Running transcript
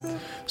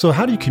So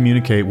how do you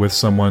communicate with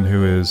someone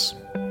who is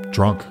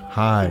drunk,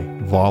 high,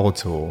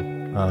 volatile,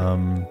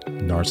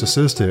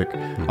 narcissistic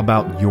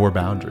about your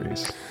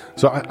boundaries?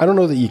 So I don't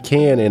know that you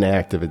can in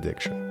active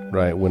addiction,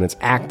 right? When it's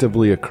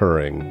actively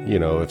occurring,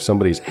 if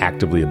somebody's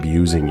actively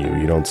abusing you,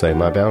 you don't say,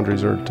 my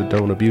boundaries are to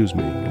don't abuse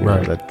me.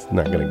 Right. That's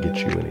not going to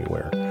get you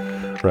anywhere,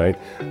 right?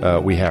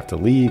 We have to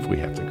leave. We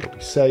have to go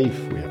be safe.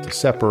 We have to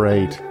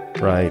separate,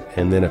 right?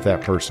 And then if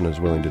that person is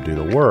willing to do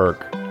the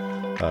work,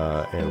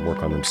 and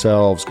work on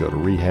themselves, go to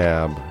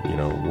rehab,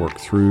 work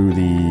through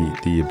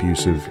the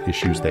abusive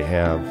issues they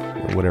have,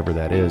 whatever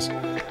that is,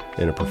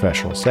 in a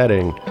professional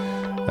setting,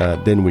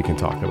 then we can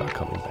talk about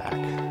coming back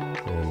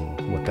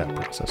and what that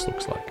process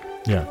looks like.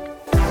 Yeah.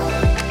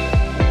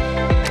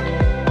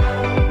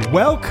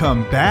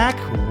 Welcome back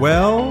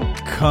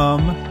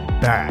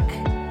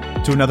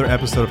to another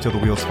episode of Till the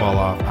Wheels Fall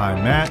Off.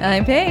 I'm Matt.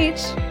 I'm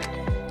Paige.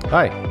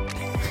 Hi.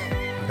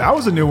 That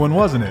was a new one,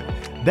 wasn't it?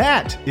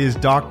 That is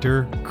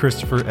Dr.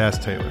 Christopher S.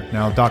 Taylor.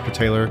 Now, Dr.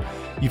 Taylor,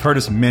 you've heard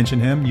us mention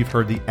him. You've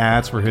heard the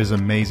ads for his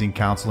amazing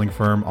counseling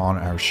firm on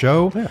our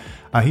show.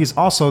 Yeah. He's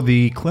also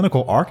the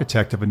clinical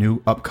architect of a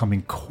new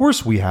upcoming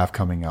course we have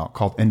coming out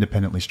called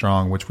Independently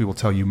Strong, which we will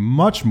tell you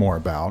much more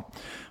about.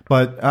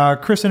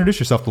 But Chris, introduce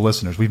yourself to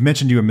listeners. We've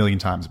mentioned you a million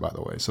times, by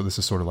the way. So this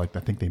is sort of like, I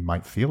think they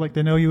might feel like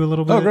they know you a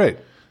little bit. Oh, great.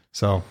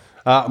 So...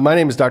 my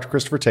name is Dr.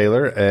 Christopher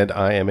Taylor, and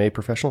I am a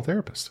professional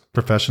therapist.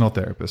 Professional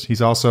therapist.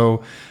 He's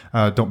also,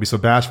 don't be so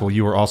bashful,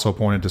 you were also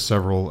appointed to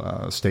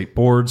several state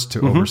boards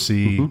to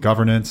oversee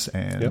governance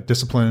and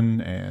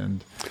discipline.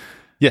 And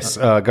yes,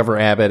 Governor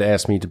Abbott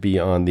asked me to be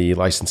on the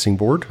licensing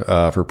board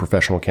for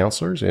professional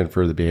counselors and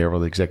for the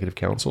Behavioral Executive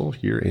Council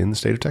here in the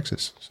state of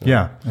Texas. So,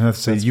 yeah, and let's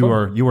say you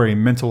are a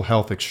mental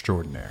health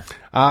extraordinaire.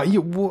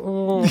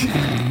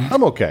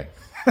 I'm okay.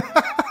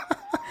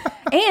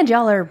 And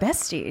y'all are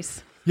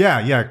besties.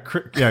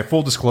 Yeah.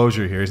 Full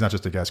disclosure here, he's not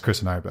just a guest. Chris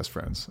and I are best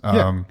friends.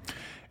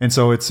 And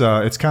so it's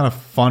kind of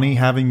funny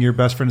having your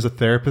best friend as a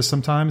therapist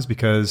sometimes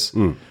because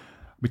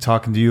we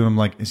talking to you and I'm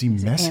like, is he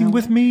messing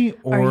with me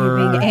or are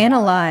you being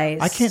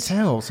analyzed? I can't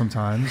tell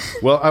sometimes.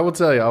 Well, I will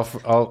tell you,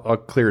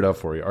 I'll clear it up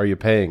for you. Are you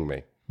paying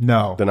me?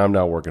 No. Then I'm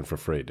not working for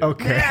free, dude.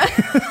 Okay.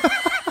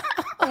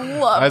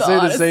 I say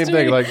the same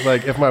thing.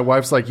 Like if my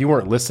wife's like, you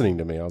weren't listening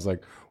to me, I was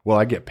like, well,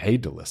 I get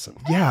paid to listen.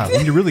 Yeah,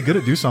 when you're really good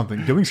at doing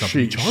something,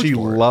 she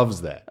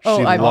loves that. Oh,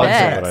 she I loves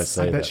bet. it when I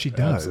say that. I bet she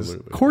does.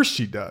 Absolutely. Of course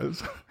she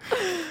does.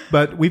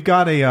 But we've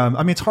got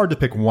it's hard to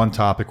pick one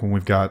topic when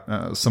we've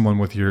got someone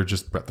with your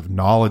just breadth of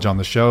knowledge on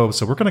the show.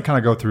 So we're going to kind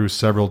of go through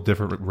several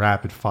different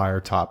rapid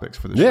fire topics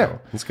for the show. Yeah,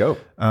 let's go.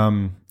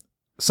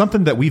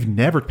 Something that we've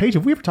never, Paige,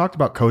 have we ever talked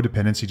about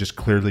codependency, just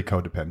clearly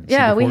codependency?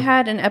 Yeah, before? we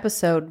had an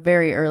episode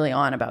very early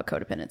on about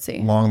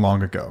codependency.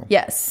 Long ago.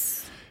 Yes.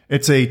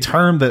 It's a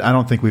term that I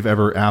don't think we've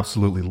ever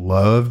absolutely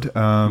loved.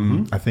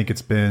 I think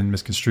it's been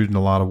misconstrued in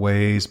a lot of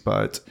ways,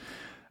 but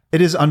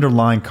it is an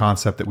underlying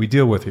concept that we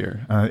deal with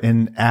here.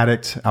 In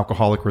addict,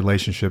 alcoholic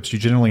relationships, you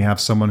generally have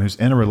someone who's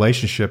in a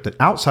relationship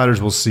that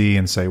outsiders will see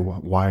and say,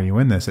 why are you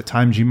in this? At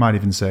times you might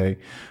even say,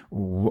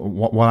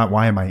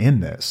 why am I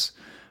in this?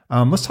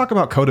 Let's talk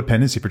about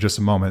codependency for just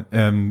a moment.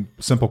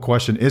 Simple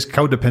question, is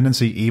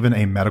codependency even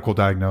a medical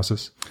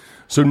diagnosis?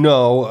 So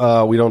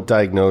no, we don't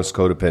diagnose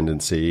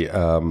codependency.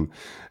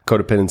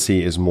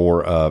 Codependency is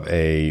more of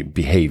a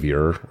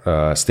behavior,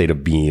 state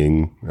of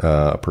being,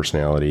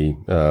 personality,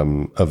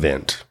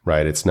 event,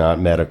 right? It's not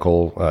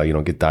medical. You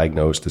don't get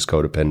diagnosed as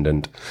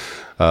codependent.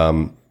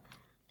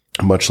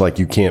 Much like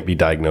you can't be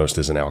diagnosed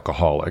as an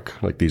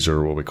alcoholic. Like these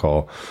are what we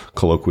call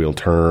colloquial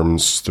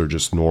terms. They're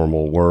just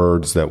normal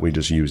words that we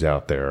just use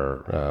out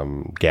there.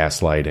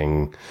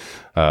 Gaslighting.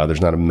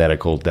 There's not a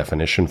medical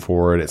definition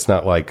for it. It's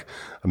not like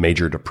a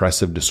major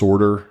depressive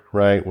disorder,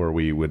 right? Where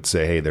we would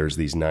say, hey, there's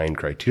these 9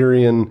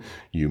 criterion.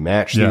 You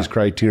match these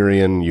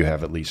criterion. You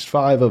have at least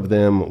 5 of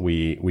them.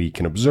 We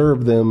can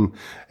observe them.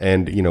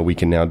 And, we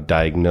can now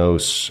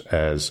diagnose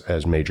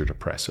as major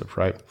depressive,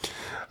 right?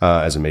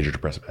 As a major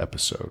depressive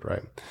episode,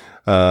 right?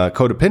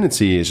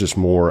 Codependency is just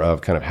more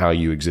of kind of how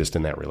you exist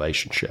in that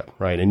relationship,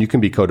 right? And you can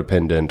be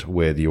codependent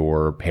with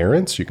your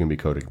parents. You can be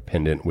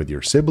codependent with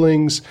your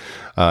siblings.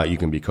 You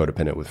can be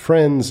codependent with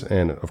friends.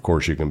 And of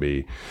course, you can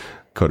be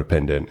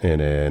codependent in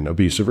an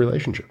abusive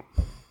relationship.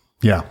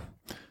 Yeah.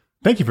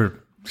 Thank you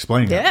for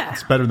explaining that. Yeah.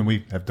 It's better than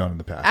we have done in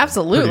the past.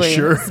 Absolutely.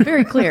 Sure. It's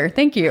very clear.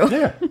 Thank you.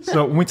 Yeah.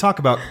 So when we talk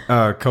about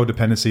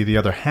codependency, the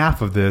other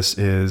half of this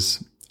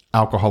is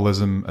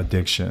alcoholism,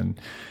 addiction.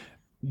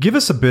 Give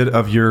us a bit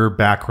of your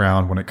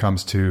background when it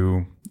comes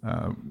to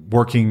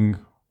working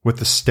with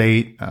the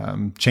state,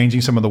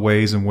 changing some of the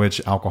ways in which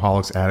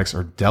alcoholics, addicts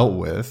are dealt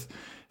with,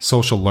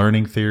 social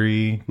learning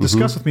theory.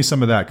 Discuss with me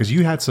some of that because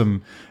you had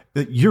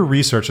your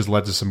research has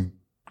led to some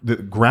the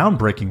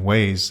groundbreaking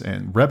ways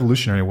and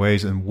revolutionary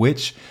ways in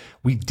which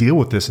we deal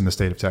with this in the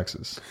state of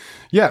Texas.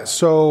 Yeah.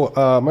 So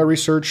my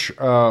research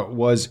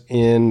was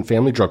in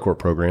family drug court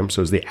programs.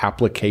 So it's the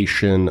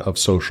application of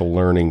social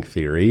learning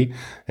theory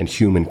and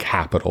human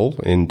capital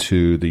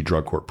into the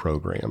drug court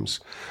programs.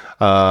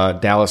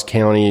 Dallas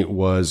County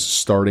was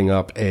starting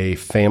up a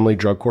family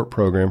drug court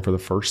program for the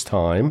first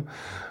time.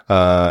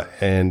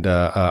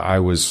 I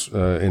was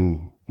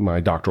in my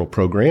doctoral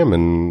program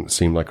and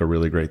seemed like a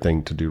really great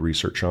thing to do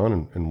research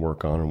on and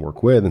work on and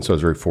work with. And so I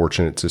was very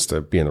fortunate just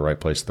to be in the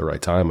right place at the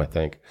right time, I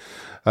think.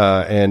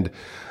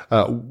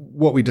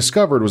 What we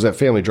discovered was that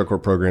family drug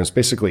court programs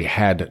basically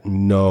had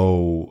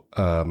no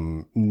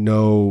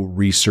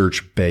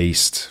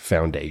research-based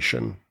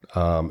foundation.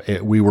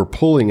 We were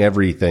pulling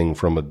everything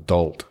from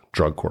adult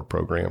drug court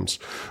programs,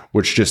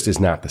 which just is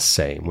not the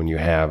same. When you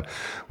have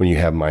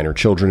minor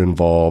children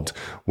involved,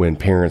 when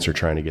parents are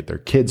trying to get their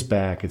kids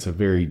back, it's a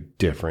very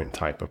different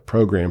type of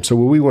program. So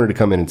what we wanted to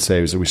come in and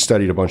say was that we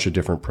studied a bunch of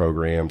different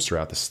programs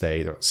throughout the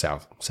state,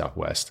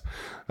 Southwest,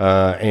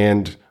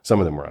 and some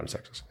of them were out of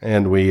Texas.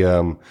 And we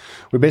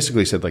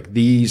basically said like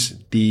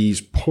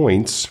these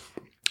points,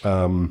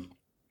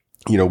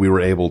 we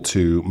were able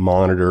to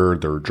monitor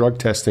their drug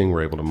testing. We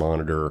were able to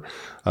monitor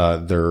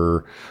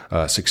their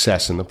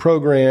success in the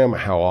program,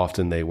 how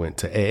often they went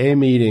to AA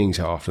meetings,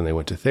 how often they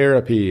went to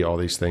therapy, all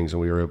these things.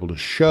 And we were able to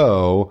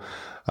show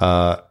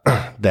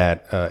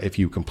that if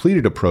you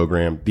completed a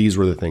program, these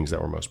were the things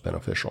that were most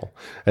beneficial.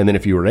 And then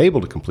if you were able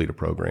to complete a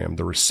program,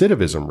 the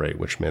recidivism rate,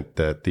 which meant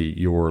that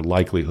your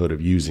likelihood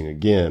of using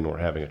again or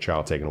having a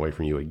child taken away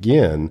from you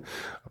again,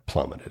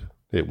 plummeted.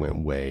 It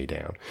went way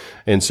down.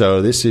 And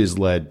so this has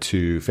led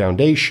to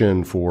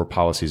foundation for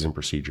policies and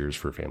procedures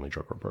for family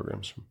drug court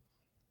programs.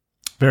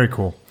 Very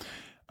cool.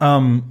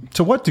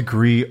 To what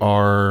degree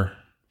are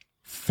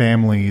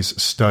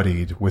families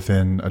studied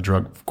within a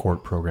drug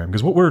court program?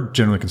 Because what we're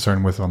generally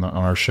concerned with on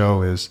our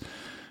show is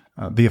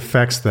the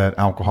effects that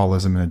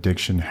alcoholism and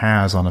addiction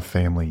has on a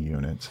family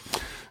unit.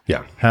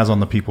 Yeah. Has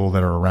on the people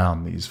that are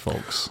around these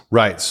folks.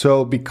 Right.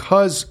 So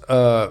because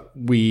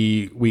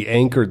we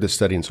anchored the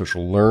study in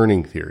social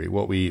learning theory,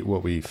 what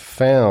we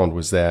found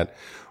was that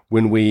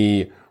when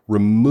we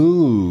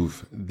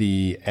remove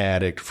the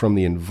addict from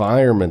the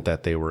environment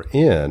that they were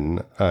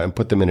in and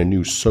put them in a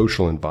new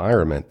social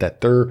environment,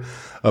 that their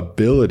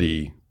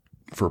ability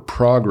for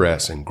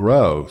progress and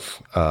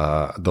growth,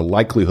 the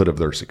likelihood of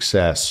their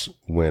success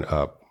went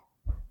up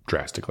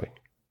drastically.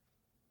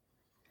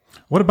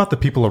 What about the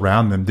people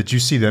around them? Did you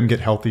see them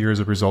get healthier as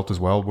a result as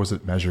well? Was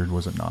it measured?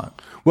 Was it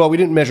not? Well, we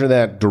didn't measure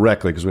that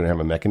directly because we didn't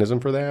have a mechanism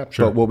for that.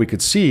 Sure. But what we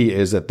could see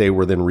is that they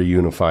were then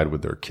reunified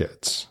with their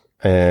kids.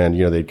 And,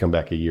 they'd come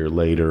back a year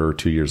later or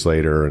 2 years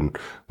later and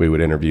we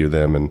would interview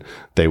them and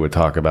they would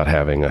talk about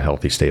having a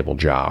healthy, stable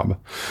job.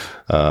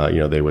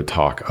 They would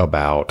talk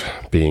about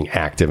being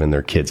active in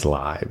their kids'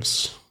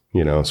 lives.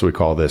 So we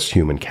call this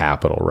human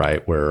capital,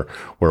 right? Where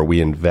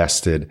we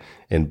invested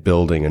in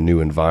building a new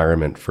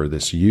environment for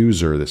this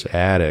user, this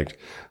addict.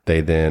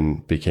 They then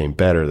became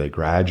better. They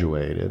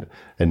graduated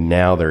and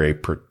now they're a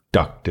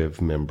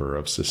productive member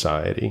of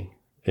society,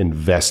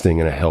 investing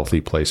in a healthy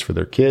place for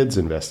their kids,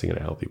 investing in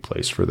a healthy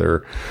place for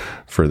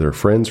their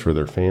friends, for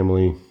their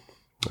family.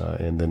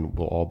 And then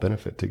we'll all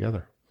benefit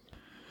together.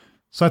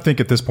 So I think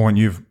at this point,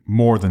 you've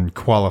more than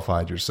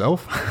qualified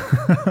yourself.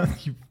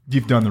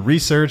 You've done the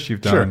research,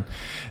 you've done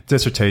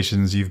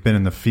dissertations, you've been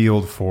in the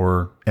field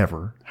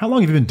forever. How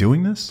long have you been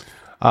doing this?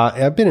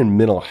 I've been in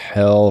mental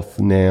health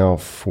now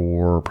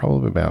for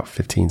probably about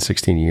 15,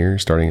 16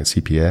 years, starting at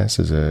CPS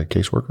as a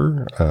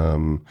caseworker.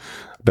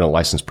 I've been a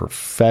licensed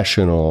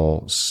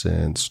professional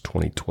since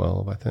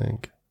 2012, I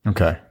think.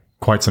 Okay.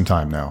 Quite some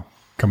time now,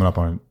 coming up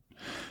on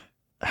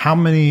how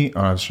many,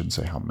 I shouldn't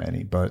say how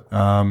many, but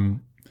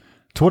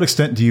to what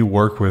extent do you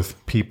work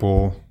with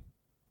people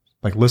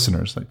like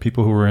listeners, like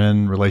people who are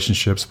in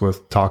relationships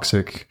with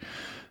toxic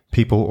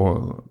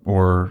people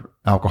or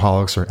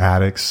alcoholics or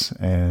addicts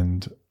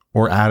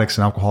or addicts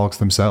and alcoholics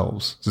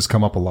themselves? Does this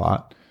come up a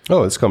lot?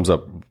 Oh, this comes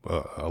up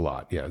a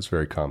lot. Yeah, it's a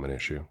very common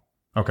issue.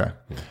 Okay.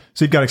 Yeah.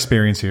 So you've got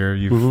experience here.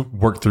 You've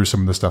worked through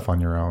some of the stuff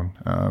on your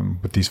own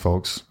with these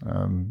folks,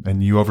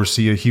 and you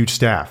oversee a huge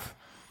staff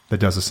that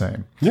does the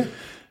same. Yeah.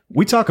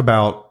 We talk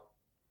about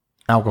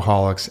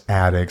alcoholics,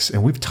 addicts,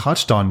 and we've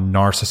touched on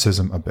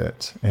narcissism a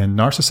bit. And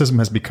narcissism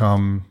has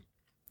become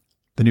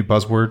the new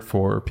buzzword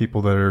for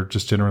people that are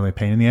just generally a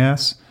pain in the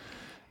ass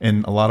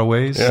in a lot of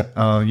ways. Yeah.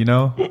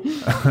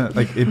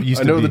 Like it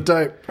used to be. I know the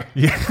type.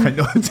 Yeah, I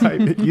know the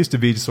type. It used to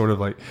be just sort of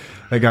like,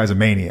 that guy's a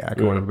maniac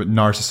or whatever, but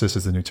narcissist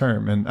is the new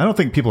term. And I don't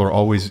think people are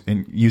always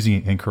using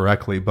it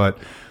incorrectly, but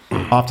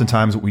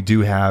oftentimes what we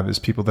do have is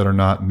people that are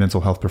not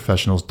mental health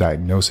professionals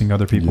diagnosing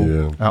other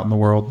people out in the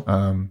world.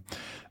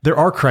 There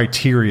are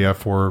criteria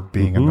for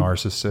being a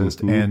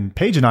narcissist, and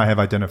Paige and I have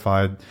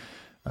identified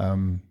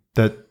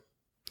that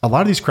a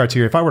lot of these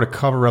criteria, if I were to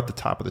cover up the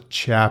top of the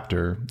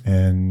chapter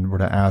and were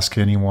to ask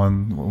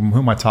anyone, who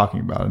am I talking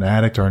about, an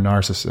addict or a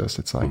narcissist?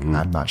 It's like,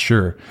 I'm not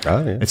sure.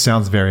 Oh, yeah. It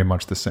sounds very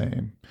much the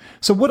same.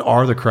 So what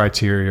are the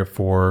criteria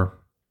for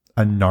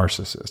a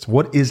narcissist?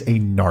 What is a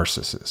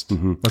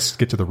narcissist? Let's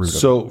get to the root of it.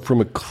 So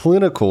from a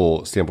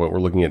clinical standpoint, we're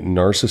looking at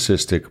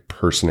narcissistic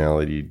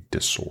personality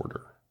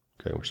disorder,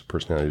 okay, which is a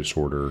personality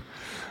disorder,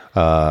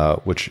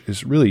 which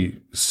is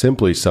really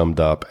simply summed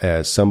up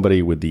as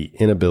somebody with the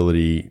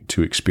inability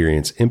to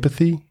experience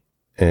empathy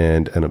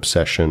and an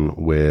obsession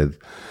with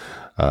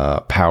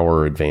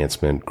power,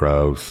 advancement,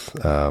 growth,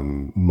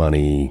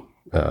 money,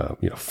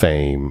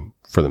 fame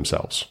for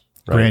themselves.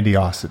 Right?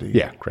 Grandiosity.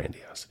 Yeah,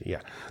 grandiosity.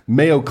 Yeah.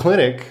 Mayo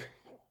Clinic,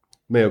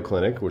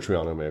 which we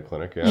all know Mayo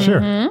Clinic, yeah,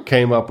 Sure.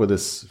 came up with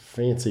this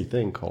fancy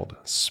thing called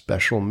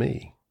Special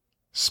Me.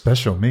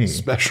 Special me.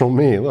 Special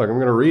Me. Look, I'm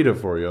going to read it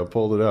for you. I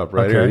pulled it up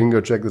right Okay. here. You can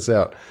go check this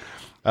out.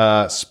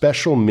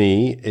 Special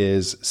Me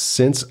is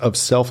sense of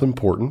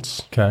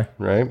self-importance, Okay.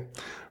 right?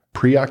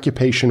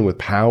 Preoccupation with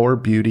power,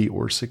 beauty,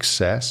 or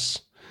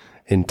success.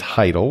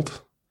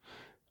 Entitled.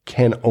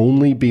 Can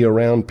only be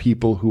around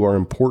people who are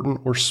important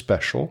or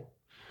special.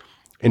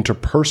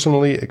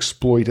 Interpersonally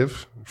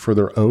exploitive for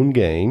their own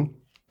gain.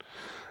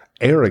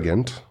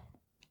 Arrogant.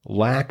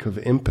 Lack of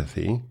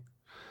empathy.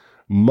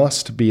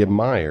 Must be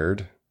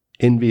admired.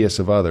 Envious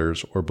of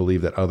others, or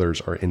believe that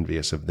others are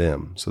envious of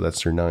them. So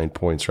that's your 9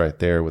 points right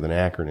there with an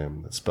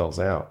acronym that spells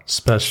out.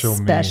 Special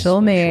me.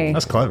 Special me.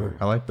 That's clever.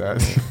 I like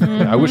that.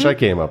 I wish I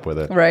came up with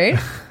it. Right?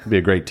 It'd be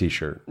a great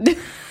t-shirt.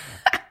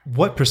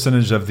 What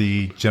percentage of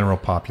the general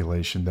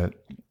population that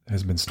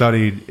has been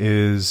studied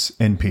is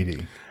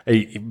NPD?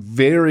 A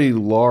very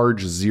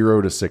large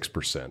 0 to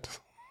 6%.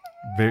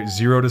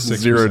 0 to 6%.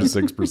 0 to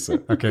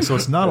 6%. Okay, so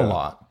it's not a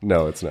lot.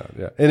 No, it's not.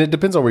 Yeah. And it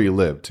depends on where you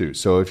live too.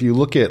 So if you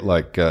look at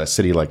like a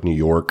city like New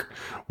York,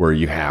 where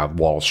you have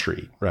Wall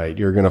Street, right,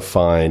 you're going to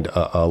find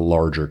a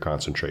larger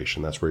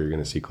concentration. That's where you're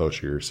going to see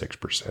closer to your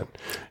 6%.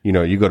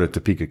 You go to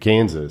Topeka,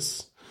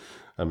 Kansas.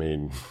 I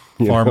mean,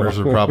 Farmers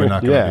are probably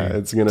not going to be. Yeah,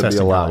 it's going to be a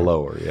testing lot high.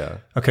 lower. Yeah.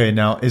 Okay,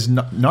 now is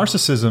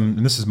narcissism,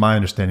 and this is my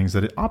understanding, is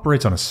that it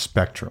operates on a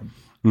spectrum.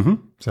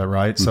 Mm-hmm. Is that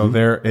right? So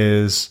there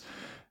is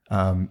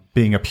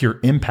being a pure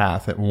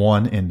empath at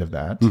one end of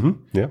that.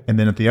 Yeah. And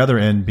then at the other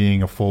end,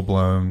 being a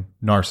full-blown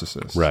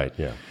narcissist. Right.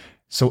 Yeah.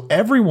 So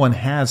everyone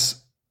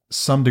has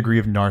some degree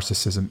of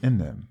narcissism in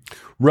them.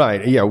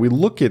 Right. Yeah. We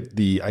look at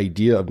the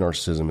idea of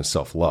narcissism as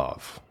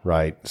self-love,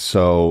 right?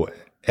 So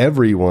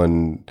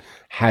everyone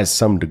has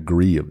some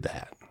degree of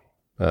that.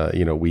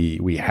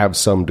 We have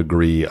some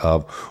degree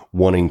of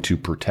wanting to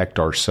protect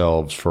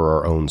ourselves for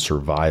our own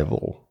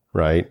survival,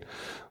 right?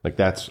 Like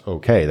that's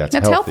okay. That's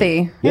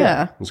healthy.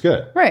 Yeah. It's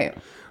good. Right.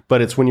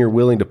 But it's when you're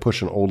willing to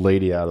push an old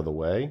lady out of the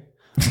way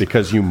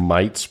because you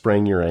might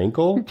sprain your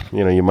ankle,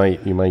 you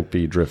might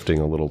be drifting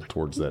a little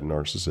towards that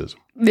narcissism.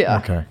 Yeah.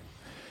 Okay.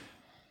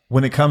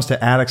 When it comes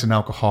to addicts and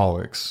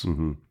alcoholics,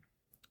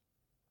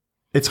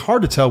 it's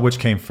hard to tell which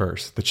came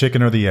first, the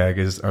chicken or the egg.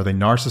 Are they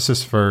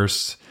narcissists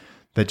first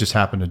that just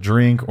happen to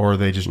drink, or are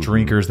they just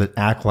drinkers that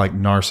act like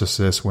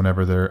narcissists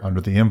whenever they're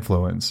under the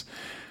influence?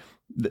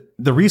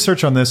 The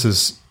research on this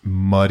is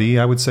muddy,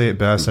 I would say at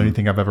best.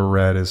 Anything I've ever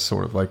read is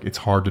sort of like it's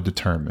hard to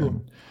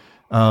determine.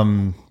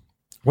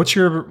 What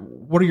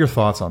are your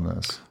thoughts on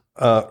this?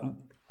 I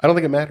don't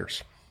think it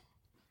matters.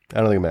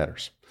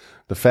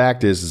 The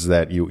fact is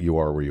that you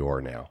are where you are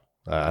now.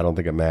 I don't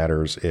think it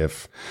matters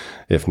if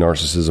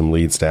narcissism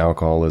leads to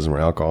alcoholism or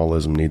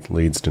alcoholism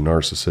leads to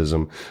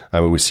narcissism.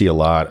 I mean, we see a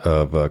lot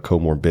of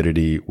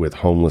comorbidity with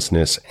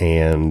homelessness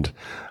and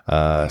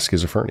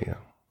schizophrenia.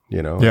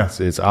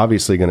 It's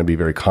obviously going to be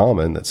very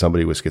common that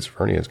somebody with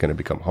schizophrenia is going to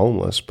become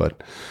homeless,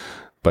 but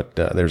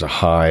there's a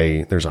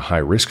high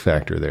risk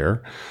factor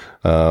there.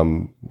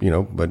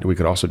 But we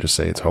could also just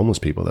say it's homeless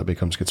people that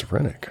become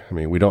schizophrenic. I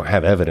mean, we don't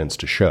have evidence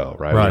to show,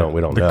 right? We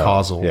don't the know.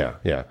 causal.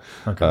 Yeah.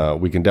 Okay.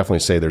 We can definitely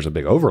say there's a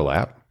big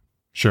overlap,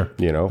 Sure.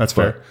 That's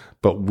fair.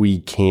 but we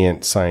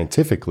can't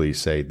scientifically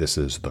say this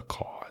is the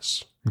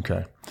cause.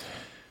 Okay.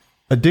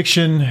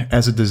 Addiction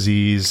as a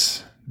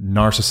disease,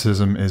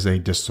 narcissism is a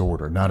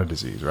disorder, not a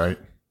disease, right?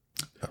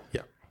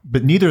 Yeah.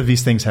 But neither of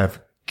these things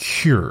have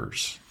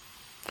cures.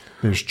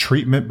 There's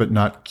treatment, but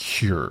not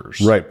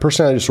cures. Right.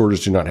 Personality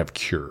disorders do not have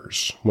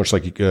cures. Much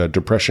like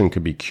depression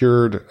could be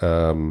cured,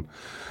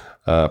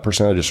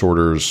 personality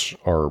disorders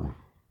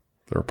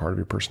they're a part of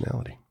your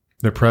personality.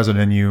 They're present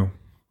in you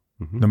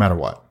no matter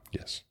what.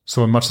 Yes.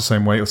 So in much the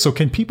same way. So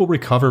can people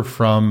recover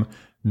from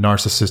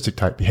narcissistic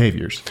type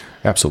behaviors?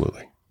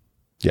 Absolutely.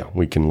 Yeah.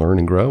 We can learn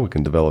and grow. We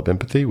can develop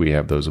empathy. We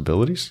have those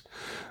abilities.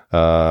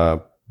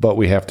 But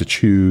we have to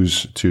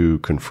choose to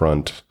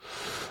confront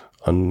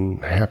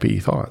unhappy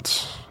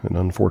thoughts and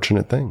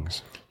unfortunate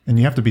things. And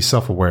you have to be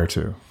self-aware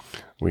too.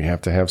 We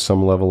have to have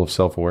some level of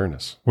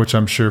self-awareness. Which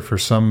I'm sure for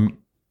some,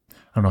 I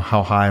don't know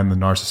how high on the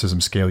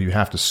narcissism scale you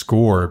have to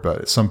score,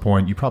 but at some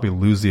point you probably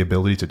lose the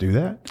ability to do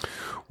that.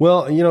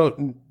 Well,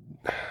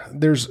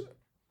 there's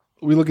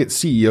we look at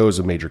CEOs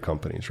of major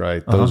companies,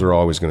 right? Those are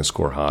always going to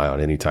score high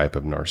on any type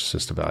of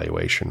narcissist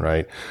evaluation,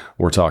 right?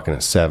 We're talking a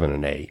 7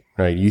 and 8,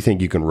 right? You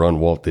think you can run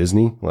Walt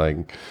Disney?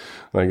 Like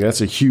that's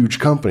a huge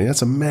company.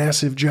 That's a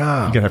massive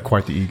job. You gotta have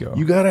quite the ego.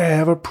 You got to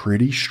have a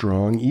pretty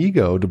strong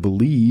ego to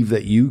believe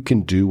that you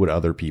can do what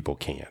other people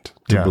can't,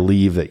 to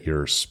believe that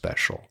you're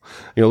special.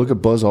 Look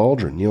at Buzz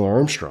Aldrin, Neil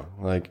Armstrong,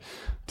 like,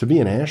 to be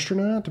an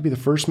astronaut, to be the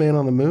first man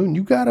on the moon,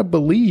 you got to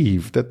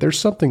believe that there's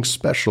something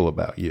special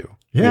about you.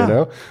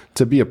 Yeah.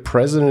 To be a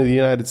president of the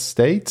United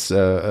States,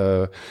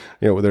 there's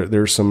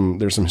some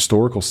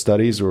historical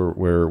studies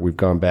where we've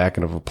gone back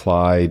and have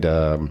applied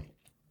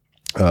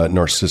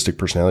narcissistic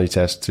personality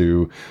tests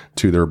to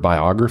their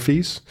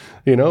biographies,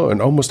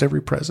 and almost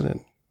every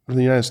president of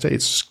the United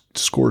States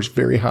scores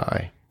very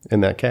high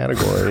in that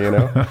category,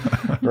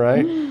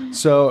 right?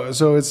 So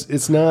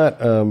it's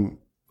not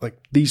like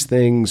these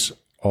things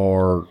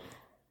are.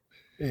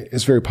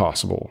 It's very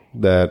possible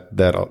that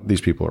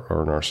these people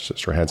are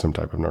narcissists or had some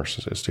type of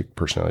narcissistic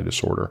personality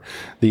disorder.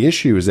 The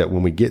issue is that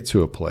when we get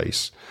to a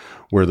place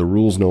where the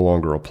rules no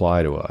longer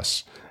apply to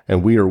us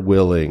and we are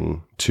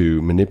willing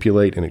to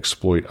manipulate and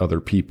exploit other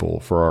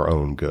people for our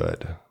own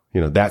good,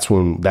 that's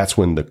when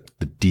the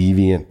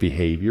deviant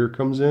behavior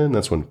comes in.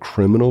 That's when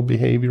criminal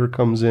behavior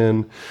comes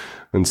in,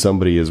 and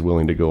somebody is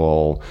willing to go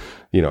all,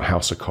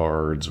 House of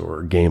Cards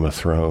or Game of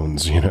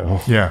Thrones,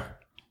 Yeah.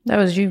 That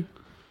was you.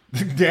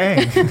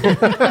 Dang.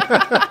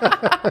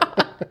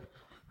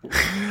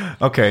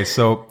 Okay,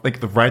 so like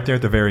right there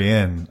at the very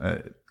end,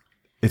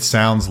 it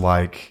sounds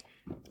like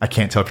I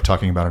can't tell if you're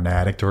talking about an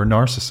addict or a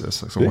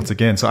narcissist. So once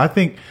again, I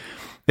think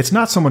it's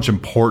not so much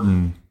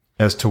important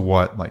as to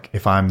what, like,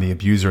 if I'm the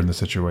abuser in the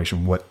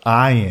situation, what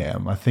I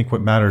am. I think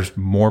what matters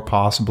more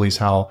possibly is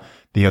how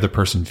the other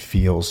person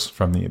feels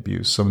from the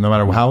abuse. So no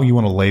matter how you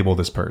want to label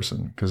this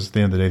person, because at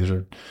the end of the day, these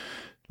are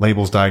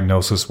labels,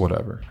 diagnosis,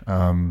 whatever.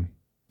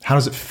 How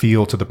does it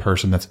feel to the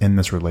person that's in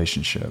this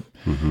relationship?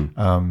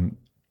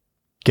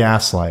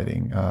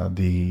 Gaslighting,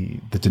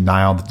 the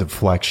denial, the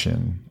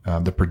deflection,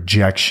 the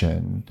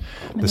projection,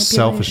 the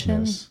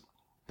selfishness.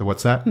 The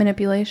what's that?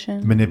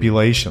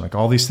 Manipulation. Like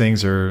all these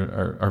things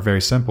are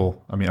very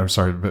simple.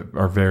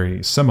 Are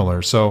very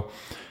similar. So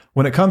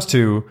when it comes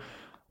to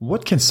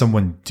what can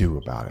someone do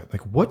about it?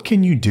 Like what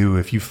can you do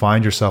if you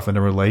find yourself in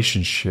a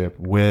relationship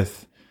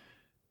with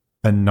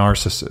a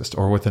narcissist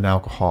or with an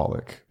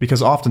alcoholic?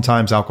 Because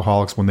oftentimes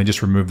alcoholics, when they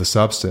just remove the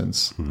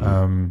substance,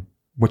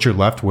 what you're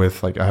left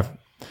with, like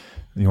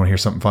you want to hear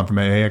something fun from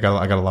AA? I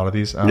got a lot of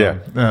these.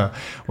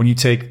 When you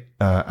take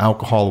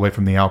alcohol away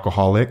from the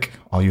alcoholic,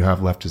 all you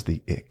have left is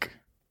the ick.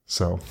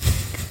 So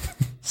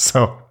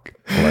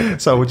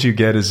what you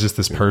get is just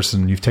this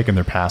person, you've taken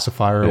their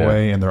pacifier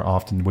away, and they're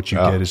often, what you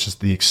get is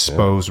just the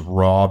exposed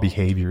raw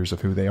behaviors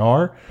of who they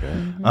are.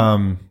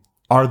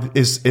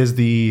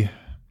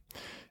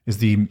 Is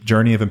the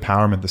journey of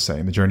empowerment the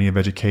same? The journey of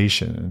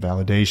education and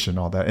validation,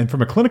 all that. And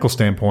from a clinical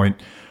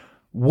standpoint,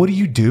 what do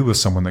you do with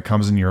someone that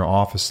comes into your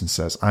office and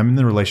says, I'm in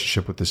the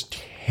relationship with this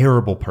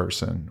terrible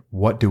person.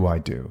 What do I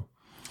do?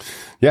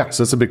 Yeah,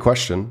 so it's a big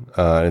question.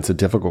 It's a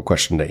difficult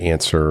question to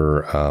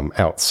answer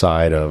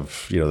outside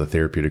of the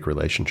therapeutic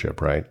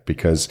relationship, right?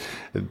 Because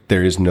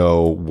there is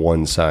no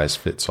one size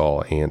fits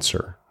all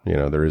answer.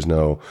 There is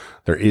no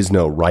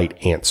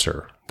right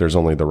answer. There's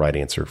only the right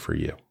answer for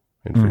you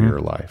and for your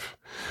life.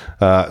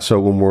 So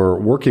when we're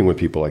working with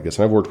people like this,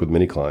 and I've worked with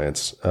many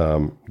clients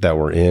that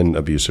were in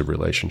abusive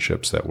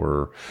relationships, that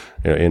were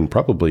in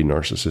probably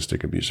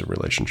narcissistic abusive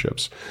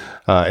relationships,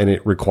 and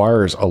it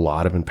requires a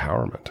lot of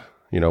empowerment.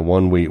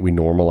 One, we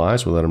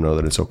normalize, we let them know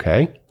that it's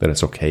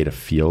okay to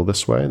feel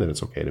this way, that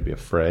it's okay to be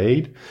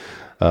afraid.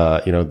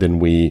 Then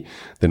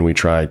we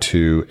try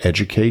to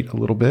educate a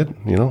little bit.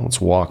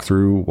 Let's walk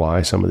through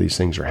why some of these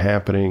things are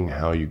happening,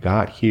 how you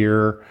got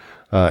here,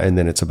 and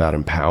then it's about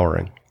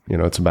empowering.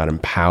 It's about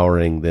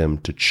empowering them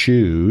to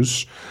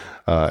choose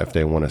if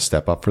they want to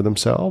step up for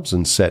themselves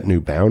and set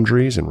new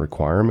boundaries and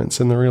requirements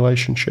in the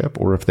relationship,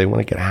 or if they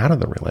want to get out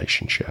of the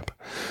relationship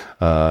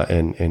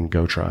and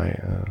go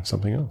try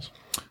something else.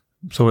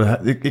 So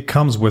it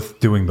comes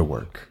with doing the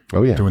work.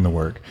 Oh, yeah. Doing the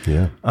work.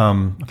 Yeah.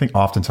 I think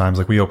oftentimes,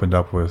 like we opened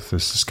up with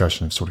this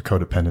discussion of sort of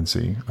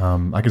codependency.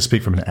 I can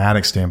speak from an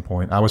addict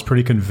standpoint. I was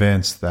pretty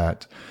convinced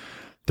that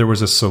there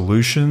was a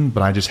solution,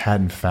 but I just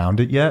hadn't found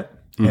it yet.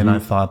 And I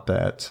thought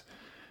that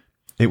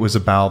it was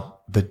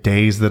about the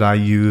days that I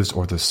used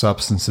or the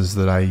substances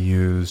that I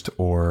used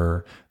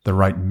or the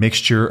right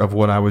mixture of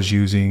what I was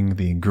using,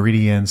 the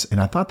ingredients.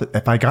 And I thought that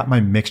if I got my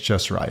mix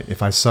just right,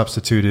 if I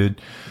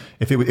substituted,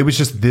 if it was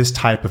just this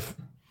type of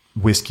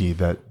whiskey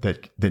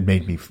that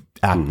made me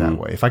act that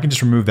way. If I can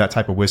just remove that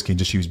type of whiskey and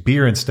just use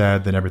beer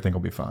instead, then everything will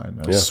be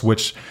fine.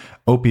 Switch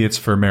opiates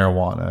for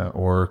marijuana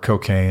or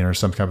cocaine or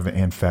some kind of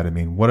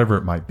amphetamine, whatever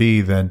it might be,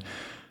 then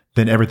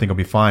everything will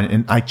be fine.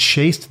 And I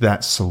chased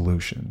that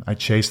solution. I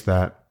chased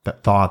that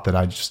thought that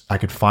I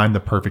could find the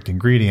perfect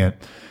ingredient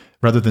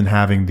rather than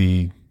having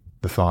the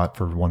thought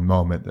for one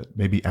moment that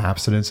maybe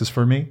abstinence is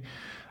for me.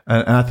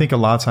 And I think a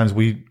lot of times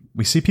we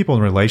we see people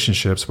in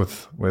relationships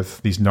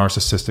with these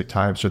narcissistic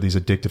types or these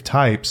addictive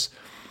types,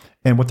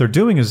 and what they're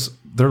doing is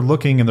they're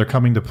looking and they're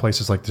coming to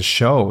places like the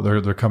show.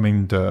 They're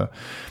coming to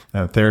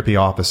therapy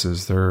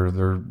offices.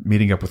 They're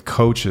meeting up with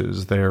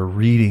coaches. They're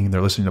reading.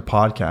 They're listening to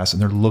podcasts,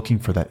 and they're looking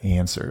for that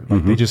answer.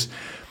 Like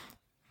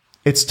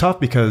it's tough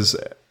because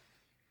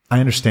I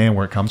understand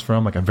where it comes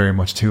from. Like I'm very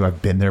much too.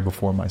 I've been there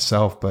before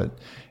myself, but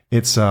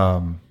it's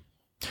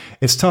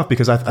tough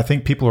because I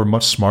think people are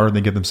much smarter than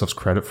they give themselves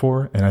credit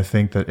for. And I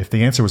think that if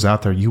the answer was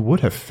out there, you would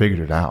have figured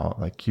it out.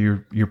 Like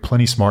you're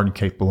plenty smart and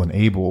capable and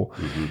able,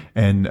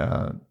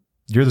 and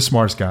you're the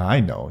smartest guy I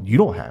know. And you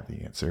don't have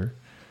the answer.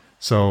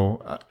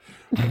 So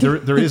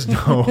there is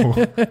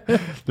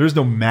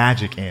no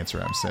magic answer.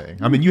 I'm saying.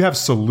 I mean, you have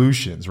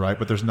solutions, right?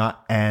 But there's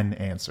not an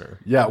answer.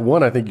 Yeah,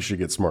 one, I think you should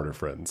get smarter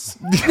friends.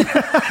 Just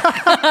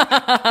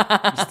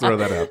throw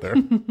that out there.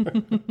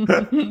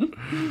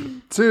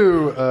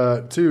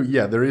 Two,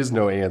 yeah, there is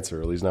no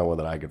answer, at least not one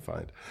that I could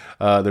find.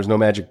 There's no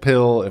magic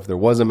pill. If there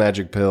was a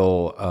magic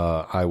pill,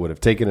 I would have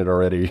taken it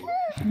already.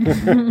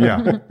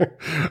 Yeah.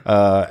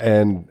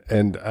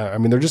 And I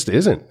mean, there just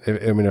isn't.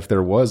 I mean, if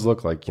there was,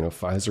 look, like,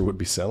 Pfizer would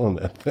be selling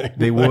that thing.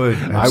 They would.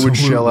 I would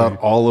shell out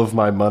all of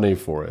my money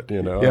for it,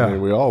 Yeah. I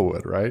mean, we all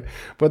would, right?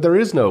 But there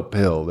is no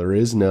pill. There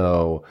is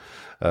no,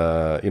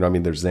 I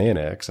mean, there's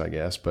Xanax, I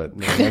guess, but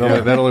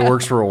that only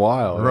works for a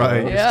while.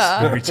 Right.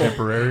 Yeah. It's very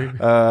temporary.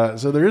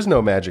 So there is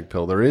no magic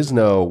pill. There is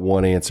no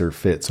one answer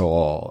fits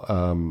all.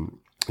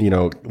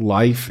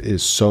 Life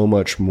is so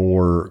much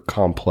more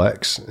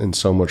complex and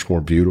so much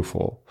more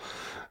beautiful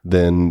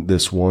than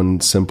this one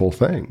simple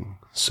thing.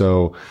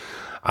 So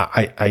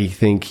I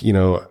think,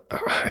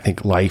 I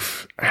think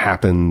life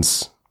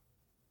happens,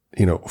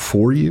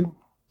 for you,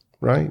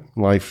 right?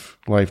 Life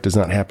does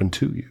not happen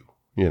to you,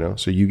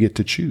 so you get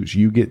to choose.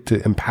 You get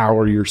to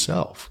empower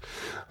yourself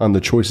on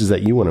the choices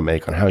that you want to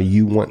make, on how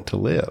you want to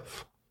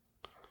live.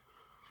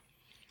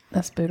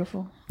 That's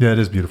beautiful. Yeah, it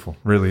is beautiful. It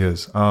really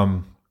is.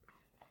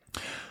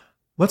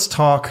 Let's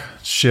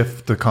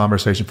shift the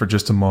conversation for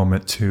just a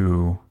moment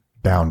to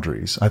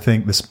boundaries. I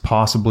think this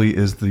possibly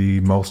is the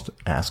most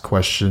asked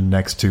question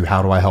next to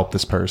how do I help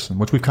this person,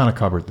 which we've kind of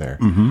covered there.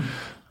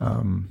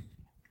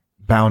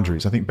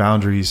 Boundaries. I think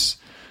boundaries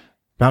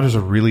are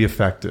really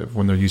effective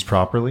when they're used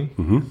properly.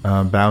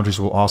 Boundaries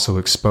will also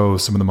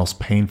expose some of the most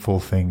painful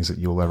things that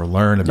you'll ever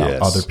learn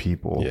about other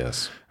people.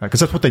 Yes. Because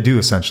that's what they do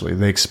essentially.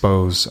 They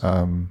expose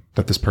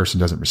that this person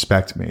doesn't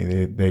respect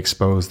me. They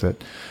expose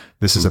that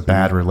this is a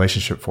bad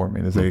relationship for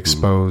me. That they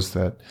expose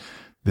that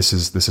this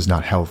is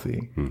not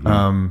healthy.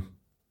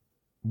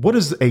 What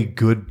is a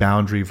good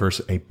boundary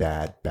versus a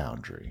bad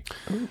boundary?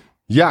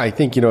 Yeah, I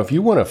think, if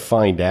you want to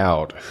find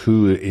out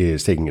who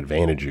is taking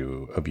advantage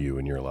of you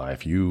in your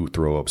life, you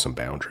throw up some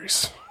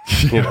boundaries.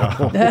 You'll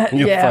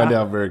find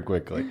out very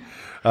quickly.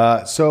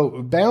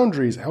 So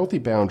boundaries, healthy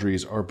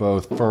boundaries are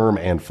both firm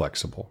and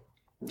flexible,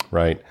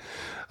 right?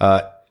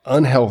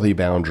 Unhealthy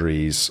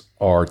boundaries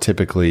are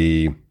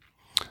typically,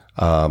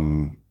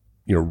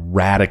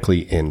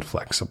 radically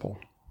inflexible,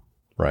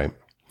 right?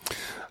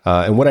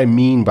 And what I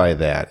mean by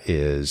that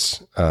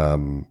is,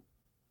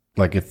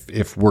 like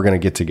if we're going to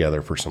get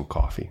together for some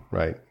coffee,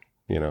 right?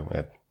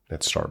 At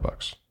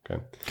Starbucks.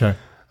 Okay.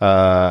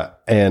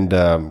 And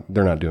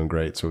they're not doing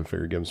great, so we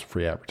figured give them some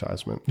free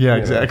advertisement. Yeah,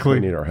 exactly. We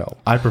need our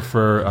help. I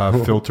prefer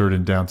filtered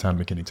in downtown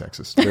McKinney,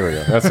 Texas. There we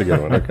go. That's a good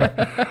one. Okay.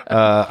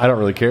 I don't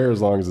really care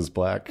as long as it's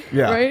black.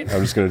 Yeah. Right?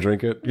 I'm just going to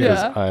drink it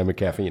because I'm a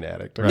caffeine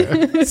addict.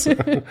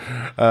 Right.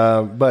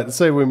 But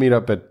say we meet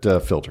up at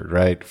Filtered,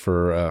 right,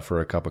 for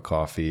a cup of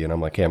coffee, and I'm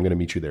like, hey, I'm going to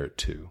meet you there at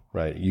 2,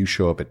 right? You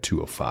show up at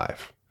 2:05,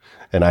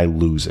 and I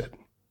lose it,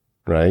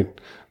 right?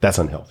 That's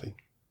unhealthy.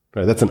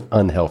 Right? That's an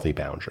unhealthy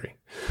boundary.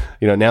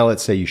 Now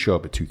let's say you show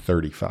up at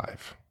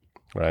 2:35,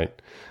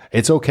 right?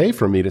 It's okay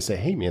for me to say,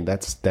 hey man,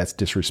 that's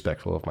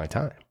disrespectful of my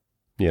time.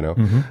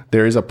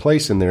 There is a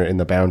place in there in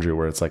the boundary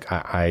where it's like,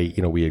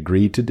 we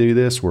agreed to do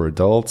this. We're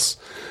adults.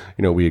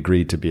 We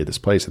agreed to be at this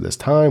place at this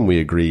time. We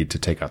agreed to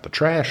take out the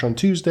trash on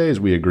Tuesdays.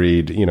 We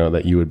agreed,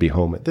 that you would be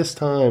home at this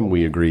time.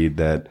 We agreed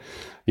that,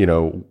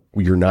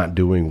 you're not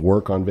doing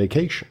work on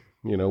vacation.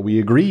 We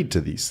agreed to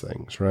these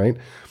things, right?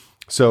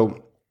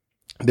 So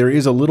there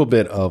is a little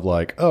bit of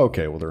like, oh,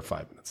 okay, well, they're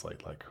 5 minutes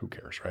late. Like, who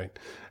cares, right?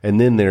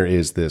 And then there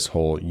is this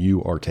whole,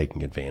 you are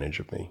taking advantage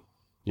of me.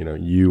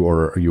 You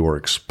are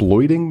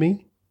exploiting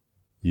me.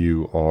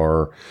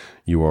 You're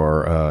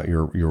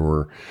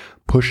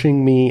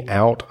pushing me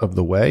out of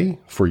the way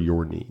for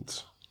your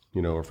needs,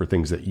 or for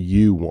things that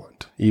you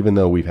want, even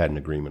though we've had an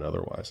agreement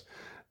otherwise.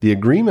 The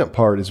agreement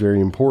part is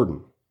very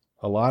important.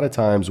 A lot of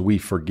times we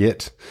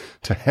forget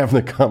to have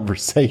the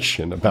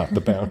conversation about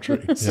the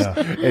boundaries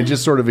and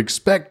just sort of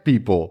expect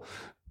people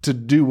to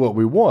do what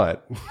we want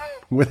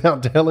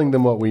without telling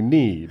them what we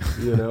need,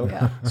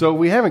 So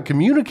we haven't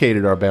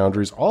communicated our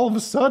boundaries. All of a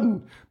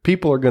sudden,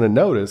 people are going to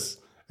notice,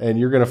 and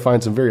you're going to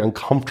find some very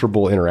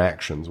uncomfortable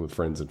interactions with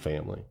friends and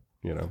family,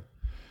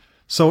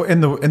 So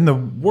in the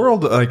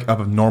world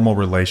of normal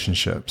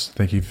relationships,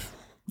 I think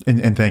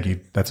And thank you.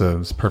 That's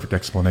a perfect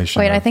explanation.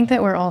 Wait, I think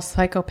that we're all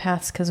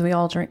psychopaths because we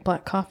all drink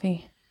black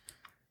coffee.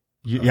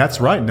 Yeah, that's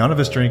right. None of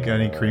us drink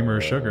any cream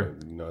or sugar.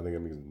 No, I think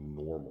that means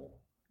normal.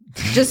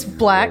 Just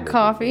black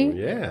coffee?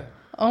 Yeah.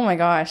 Oh my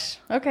gosh.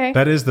 Okay.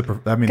 That is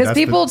because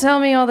people tell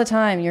me all the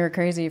time you're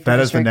crazy for that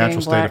just is the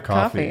natural state of black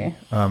coffee.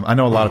 I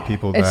know a lot of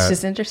people that it's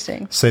just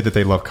interesting. say that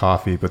they love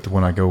coffee, but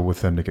when I go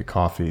with them to get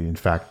coffee, in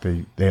fact,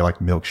 they like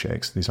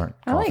milkshakes. These aren't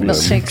I coffee. like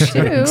milkshakes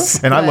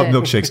too. And I love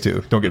milkshakes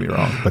too. Don't get me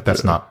wrong, but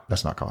that's not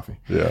coffee.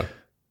 Yeah.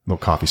 Little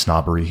coffee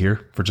snobbery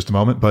here for just a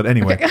moment, but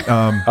anyway.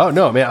 Oh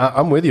no, man,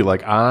 I'm with you.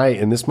 Like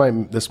and this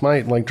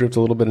might like drift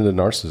a little bit into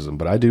narcissism,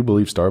 but I do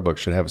believe Starbucks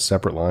should have a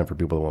separate line for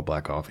people that want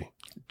black coffee.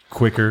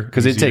 Quicker,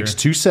 because it takes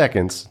 2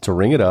 seconds to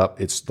ring it up.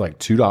 It's like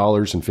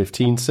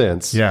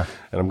 $2.15. Yeah,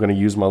 and I'm going to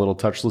use my little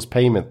touchless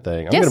payment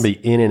thing. I'm going to be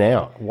in and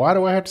out. Why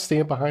do I have to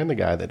stand behind the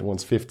guy that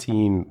wants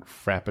 15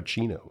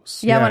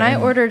 frappuccinos? Yeah, when I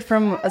ordered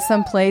from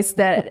some place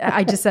that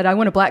I just said I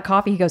want a black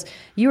coffee, he goes,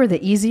 "You are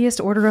the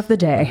easiest order of the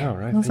day." I know,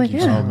 right? I was like,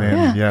 "Yeah, oh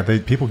man, yeah."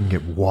 People can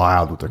get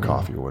wild with their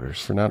coffee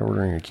orders for not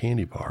ordering a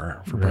candy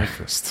bar for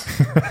breakfast.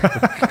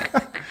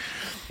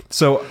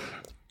 So.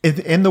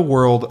 In the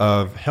world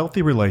of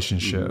healthy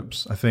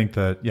relationships, I think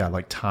that,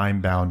 like time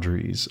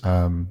boundaries,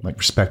 like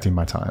respecting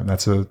my time,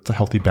 it's a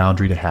healthy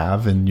boundary to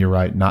have. And you're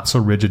right, not so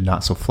rigid,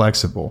 not so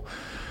flexible.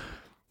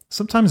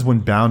 Sometimes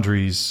when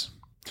is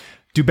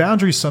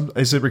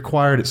it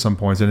required at some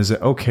points, and is it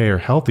okay or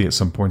healthy at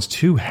some points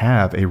to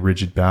have a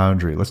rigid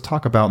boundary? Let's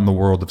talk about in the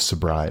world of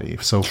sobriety.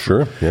 So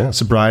sure, yeah.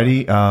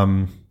 Sobriety,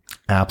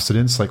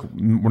 abstinence, like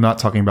we're not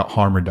talking about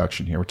harm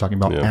reduction here. We're talking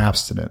about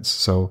abstinence.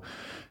 So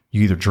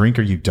you either drink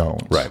or you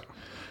don't. Right.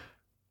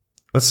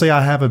 Let's say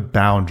I have a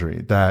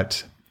boundary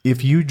that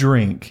if you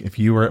drink, if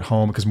you are at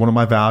home, because one of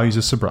my values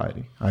is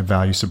sobriety. I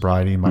value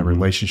sobriety in my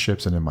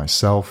relationships and in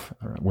myself,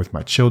 with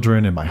my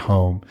children, in my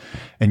home.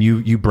 And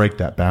you break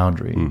that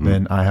boundary.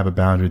 Then I have a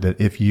boundary that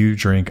if you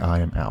drink, I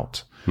am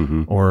out.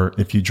 Or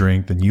if you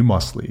drink, then you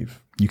must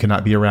leave. You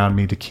cannot be around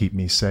me to keep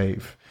me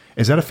safe.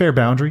 Is that a fair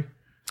boundary?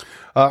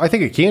 I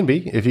think it can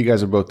be if you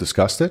guys have both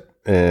discussed it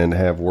and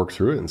have worked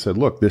through it and said,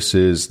 look, this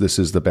is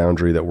the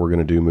boundary that we're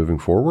going to do moving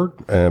forward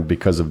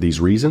because of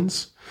these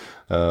reasons.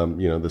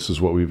 This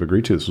is what we've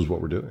agreed to. This is what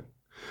we're doing.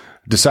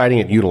 Deciding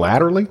it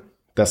unilaterally,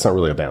 that's not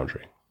really a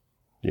boundary.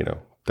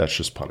 That's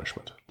just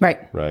punishment. Right.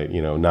 Right.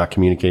 Not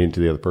communicating to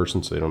the other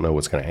person so they don't know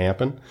what's going to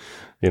happen.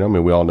 We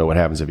all know what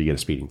happens if you get a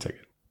speeding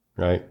ticket,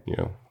 right?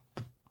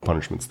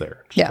 Punishment's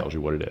there. It just tells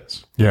you what it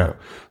is. Yeah.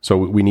 So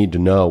we need to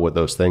know what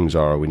those things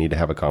are. We need to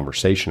have a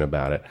conversation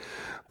about it.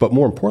 But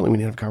more importantly, we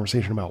need to have a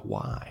conversation about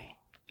why.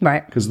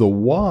 Right. Because the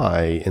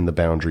why in the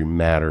boundary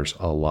matters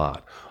a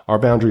lot. Our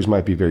boundaries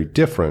might be very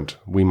different.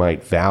 We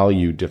might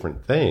value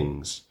different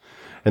things,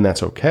 and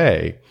that's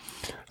okay.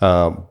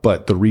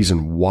 But the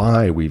reason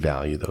why we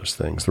value those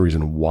things, the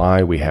reason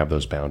why we have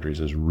those boundaries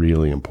is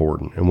really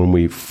important. And when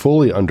we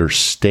fully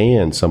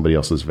understand somebody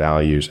else's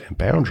values and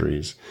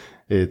boundaries,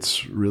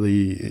 it's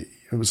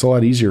a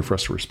lot easier for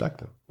us to respect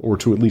them or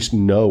to at least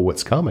know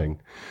what's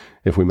coming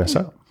if we mess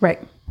up. Right.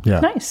 Yeah.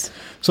 Nice.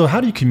 So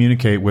how do you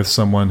communicate with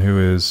someone who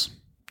is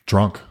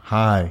drunk,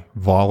 high,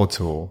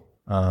 volatile,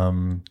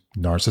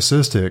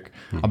 narcissistic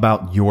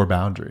about your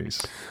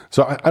boundaries?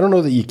 So I don't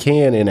know that you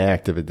can in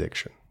active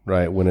addiction,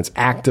 right? When it's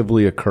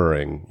actively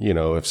occurring,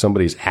 if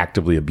somebody's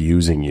actively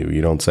abusing you,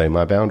 you don't say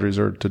my boundaries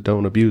are to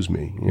don't abuse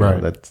me.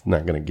 That's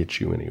not going to get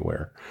you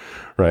anywhere,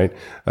 right?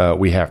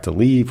 We have to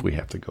leave. We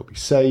have to go be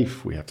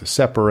safe. We have to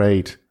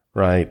separate,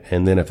 right?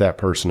 And then if that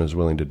person is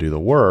willing to do the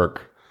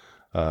work,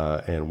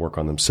 and work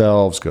on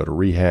themselves, go to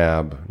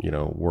rehab,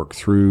 work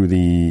through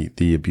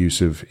the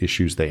abusive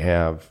issues they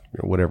have,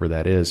 whatever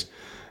that is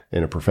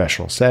in a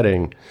professional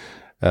setting,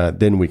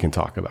 then we can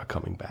talk about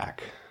coming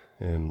back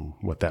and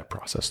what that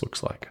process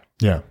looks like.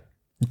 Yeah.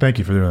 Thank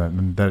you for doing that.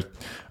 And that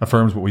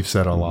affirms what we've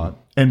said a lot.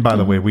 And by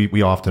the way,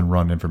 we often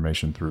run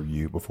information through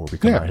you before we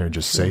come out here and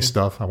just say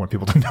stuff. I want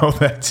people to know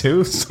that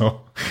too.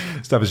 So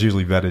stuff is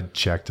usually vetted,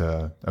 checked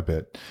a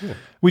bit. Yeah.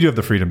 We do have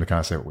the freedom to kind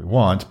of say what we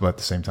want, but at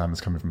the same time,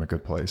 it's coming from a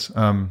good place.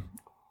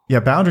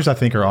 Boundaries, I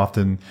think, are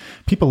often,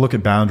 people look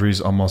at boundaries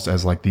almost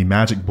as like the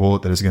magic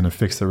bullet that is going to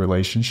fix the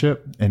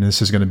relationship. And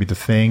this is going to be the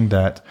thing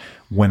that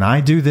when I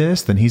do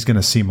this, then he's going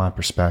to see my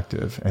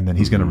perspective and then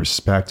he's going to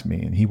respect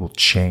me and he will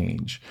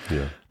change.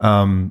 Yeah.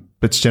 But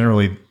it's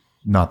generally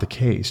not the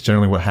case.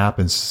 Generally what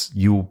happens,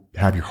 you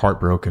have your heart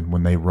broken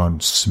when they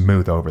run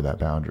smooth over that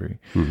boundary.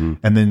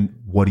 And then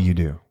what do you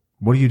do?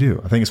 What do you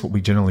do? I think it's what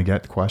we generally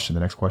get the question.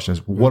 The next question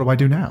is, what do I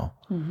do now?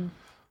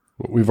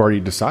 We've already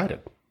decided.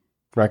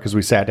 Right, because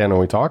we sat down and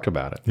we talked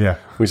about it. Yeah.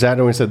 We sat down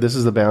and we said, this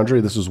is the boundary,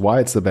 this is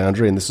why it's the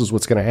boundary, and this is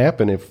what's going to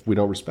happen if we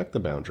don't respect the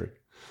boundary.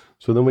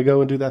 So then we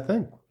go and do that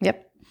thing.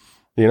 Yep.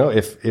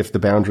 If the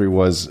boundary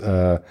was,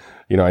 I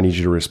need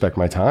you to respect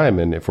my time,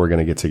 and if we're going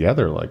to get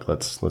together, like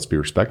let's be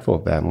respectful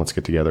of that, and let's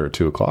get together at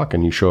 2:00,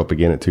 and you show up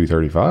again at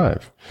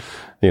 2:35.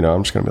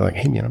 I'm just going to be like,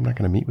 hey man, I'm not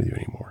going to meet with you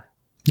anymore.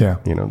 Yeah.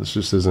 This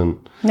just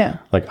isn't. Yeah.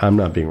 Like I'm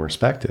not being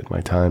respected.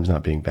 My time's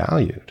not being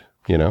valued.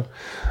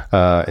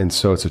 And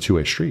so it's a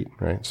two-way street,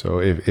 right? So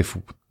if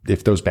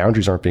if those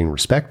boundaries aren't being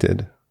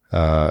respected,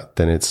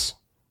 then it's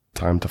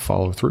time to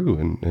follow through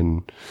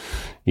and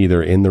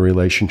either in the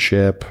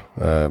relationship,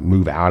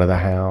 move out of the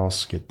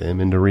house, get them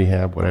into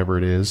rehab, whatever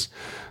it is,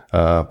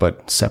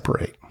 but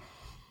separate.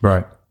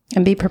 Right.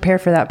 And be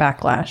prepared for that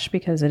backlash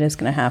because it is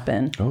going to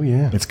happen. Oh,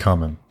 yeah. It's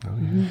coming. Oh,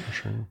 yeah, for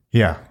sure.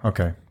 Yeah.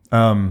 Okay.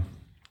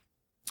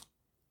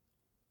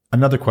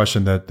 Another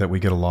question that we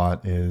get a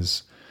lot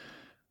is,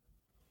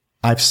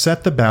 I've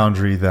set the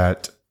boundary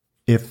that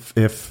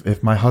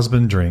if my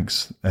husband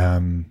drinks,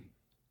 then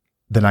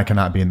I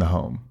cannot be in the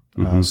home.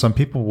 Some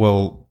people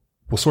will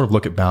sort of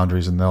look at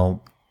boundaries and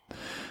they'll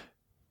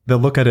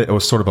look at it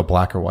as sort of a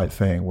black or white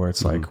thing where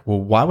it's like, well,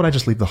 why would I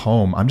just leave the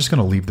home? I'm just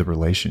going to leave the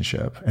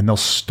relationship. And they'll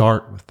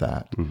start with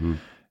that.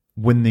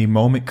 When the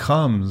moment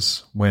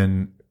comes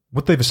when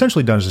what they've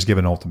essentially done is just give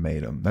an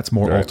ultimatum. That's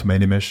more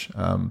ultimatum-ish.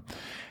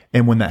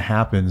 And when that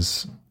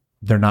happens,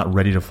 they're not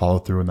ready to follow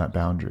through on that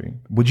boundary.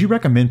 Would you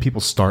recommend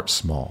people start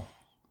small?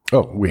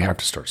 Oh, we have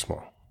to start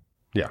small.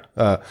 Yeah.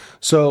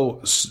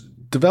 So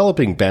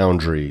developing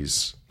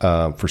boundaries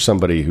for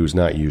somebody who's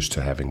not used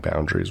to having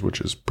boundaries, which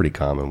is pretty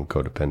common with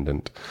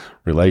codependent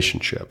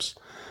relationships,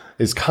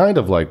 is kind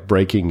of like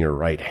breaking your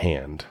right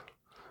hand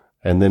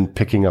and then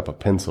picking up a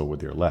pencil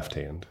with your left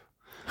hand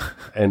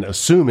and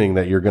assuming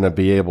that you're going to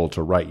be able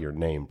to write your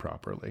name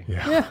properly.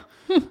 Yeah.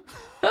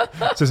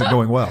 This isn't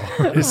going well.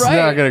 It's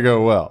not going to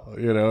go well.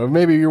 You know,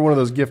 maybe you're one of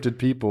those gifted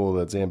people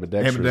that's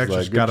ambidextrous.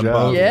 Ambidextrous, like, got good them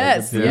job. both.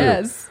 Yes,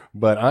 yes.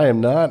 But I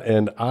am not,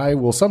 and I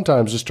will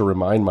sometimes just to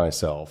remind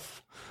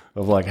myself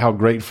of like how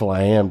grateful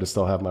I am to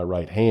still have my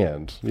right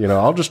hand. You know,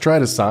 I'll just try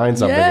to sign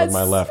something with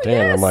my left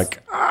hand. And I'm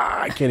like,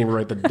 I can't even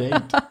write the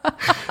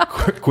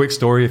date. Quick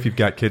story: if you've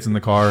got kids in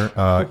the car,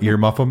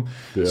 earmuff them.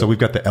 Yeah. So we've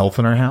got the elf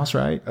in our house,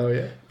 right? Oh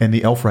yeah. And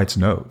the elf writes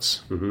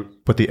notes,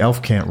 but the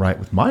elf can't write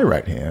with my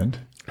right hand.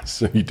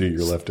 So you do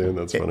your left hand.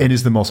 That's funny. It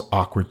is the most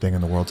awkward thing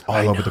in the world. It's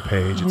all over the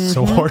page. It's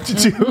so hard to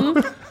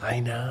do. I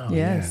know. Yes.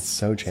 Yeah, it's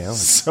so challenging.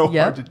 So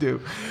hard to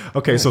do.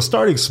 Okay, so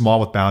starting small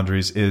with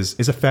boundaries is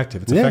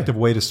effective. It's an effective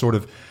way to sort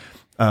of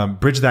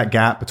bridge that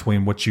gap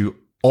between what you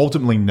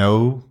ultimately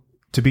know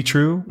to be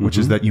true, which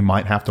is that you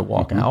might have to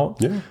walk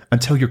out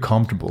until you're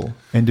comfortable,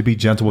 and to be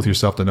gentle with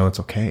yourself to know it's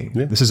okay.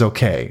 Yeah. This is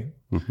okay.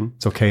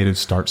 It's okay to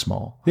start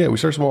small. Yeah, we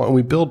start small and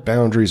we build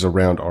boundaries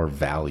around our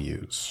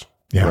values.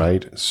 Yeah.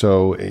 Right.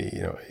 So,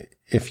 you know,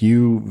 if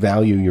you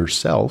value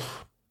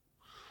yourself,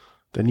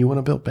 then you want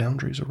to build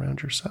boundaries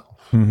around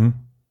yourself.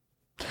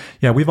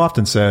 Yeah. We've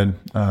often said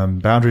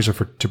boundaries are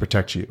to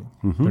protect you.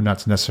 They're not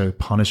to necessarily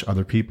punish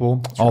other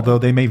people, although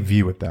they may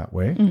view it that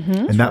way.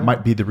 And that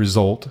might be the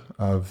result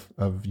of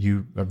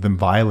them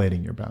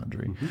violating your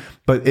boundary.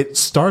 But it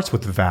starts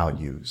with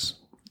values.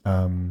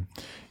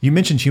 You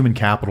mentioned human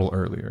capital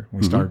earlier.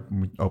 We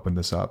opened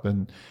this up,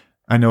 and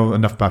I know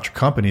enough about your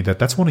company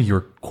that's one of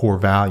your core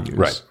values.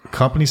 Right.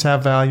 Companies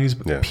have values,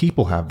 but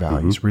people have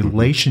values.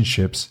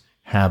 Relationships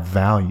have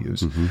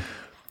values.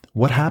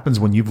 What happens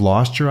when you've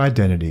lost your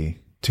identity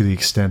to the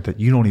extent that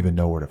you don't even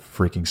know where to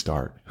freaking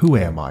start? Who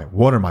am I?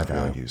 What are my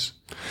values?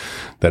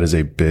 That is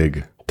a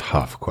big,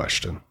 tough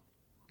question.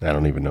 I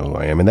don't even know who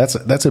I am. And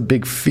that's a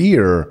big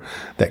fear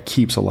that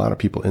keeps a lot of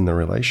people in the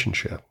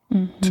relationship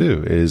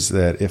too, is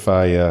that if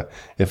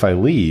I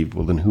leave,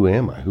 well, then who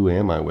am I? Who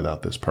am I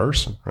without this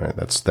person? Right.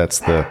 That's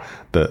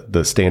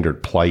the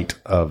standard plight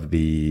of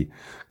the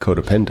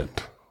codependent.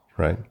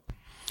 Right.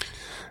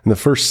 And the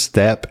first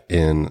step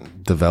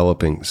in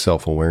developing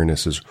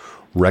self-awareness is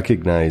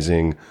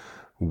recognizing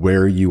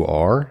where you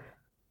are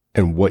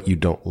and what you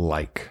don't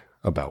like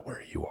about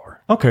where you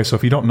are. Okay. So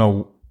if you don't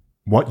know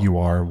what you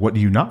are, what do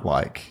you not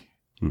like?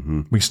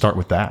 We start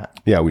with that.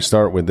 Yeah, we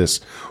start with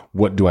this.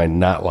 What do I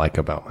not like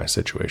about my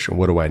situation?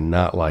 What do I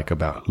not like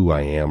about who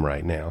I am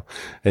right now?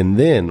 And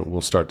then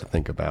we'll start to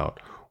think about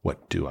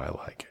what do I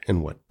like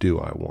and what do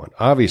I want?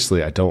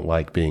 Obviously, I don't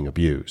like being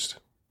abused.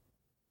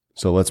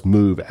 So let's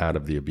move out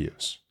of the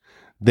abuse.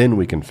 Then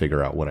we can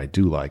figure out what I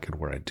do like and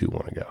where I do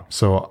want to go.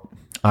 So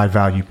I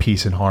value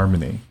peace and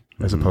harmony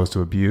as opposed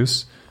to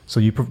abuse. So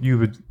you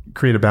would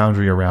create a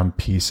boundary around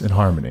peace and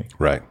harmony.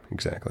 Right.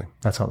 Exactly.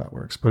 That's how that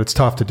works. But it's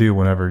tough to do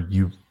whenever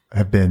you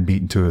have been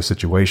beaten to a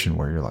situation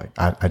where you're like,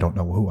 I don't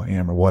know who I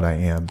am or what I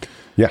am.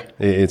 Yeah.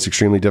 It's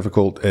extremely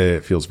difficult.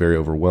 It feels very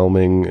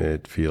overwhelming.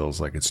 It feels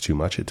like it's too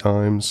much at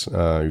times.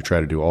 You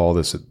try to do all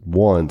this at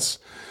once.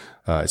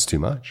 It's too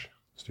much.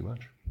 It's too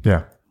much.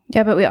 Yeah.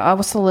 Yeah, but we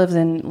also live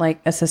in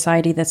like a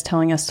society that's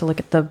telling us to look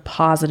at the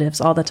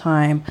positives all the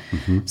time.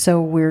 So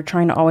we're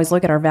trying to always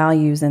look at our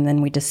values, and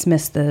then we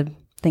dismiss the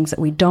things that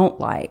we don't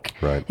like.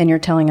 Right. And you're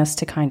telling us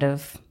to kind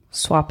of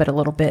swap it a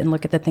little bit and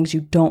look at the things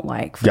you don't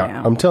like for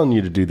now. I'm telling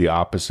you to do the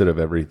opposite of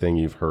everything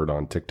you've heard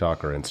on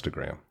TikTok or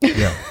Instagram.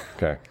 Yeah.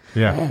 Okay.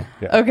 Yeah.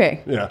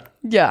 Okay. Yeah.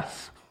 Yeah.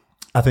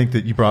 I think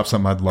that you brought up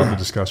something I'd love to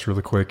discuss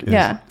really quick. Is,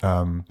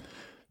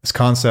 this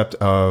concept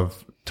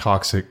of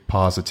toxic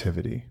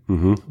positivity,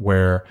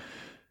 where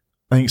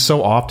I think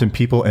so often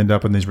people end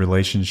up in these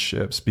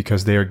relationships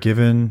because they are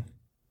given,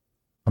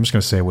 I'm just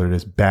going to say what it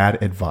is,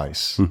 bad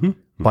advice.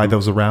 by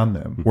those around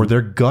them, where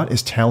their gut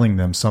is telling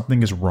them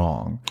something is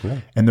wrong,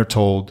 and they're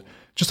told,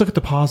 just look at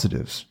the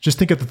positives. Just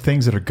think of the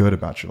things that are good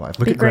about your life.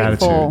 Look at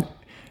gratitude.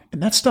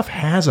 And that stuff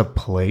has a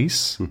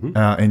place in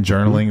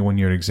journaling when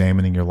you're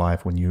examining your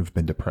life, when you've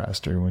been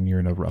depressed or when you're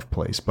in a rough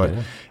place. But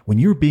when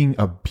you're being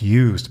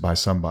abused by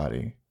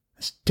somebody,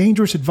 it's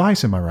dangerous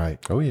advice. Am I right?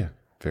 Oh, yeah.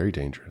 Very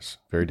dangerous.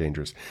 Very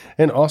dangerous.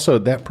 And also,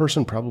 that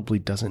person probably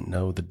doesn't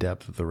know the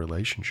depth of the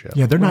relationship.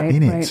 Yeah, they're not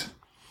in it. Right.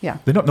 Yeah.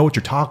 They don't know what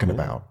you're talking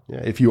about.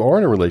 Yeah. If you are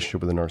in a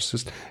relationship with a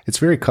narcissist, it's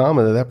very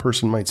common that that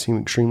person might seem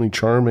extremely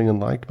charming and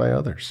liked by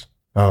others.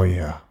 Oh,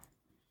 yeah.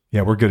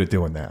 Yeah, we're good at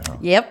doing that. Huh?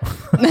 Yep.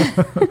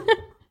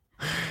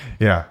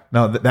 Yeah.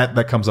 No,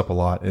 that comes up a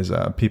lot is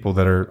people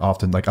that are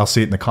often like, I'll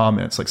see it in the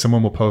comments, like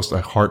someone will post a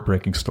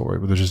heartbreaking story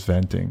where they're just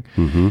venting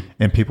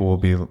and people will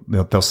be,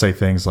 they'll say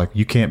things like,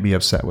 you can't be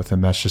upset with him.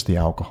 That's just the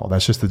alcohol.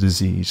 That's just the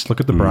disease. Look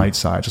at the bright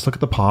side. Just look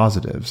at the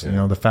positives. You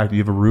know, the fact that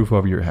you have a roof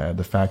over your head,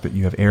 the fact that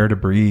you have air to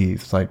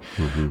breathe. It's like,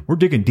 we're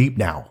digging deep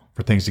now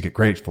for things to get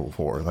grateful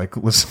for. Like,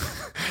 listen,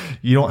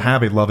 you don't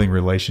have a loving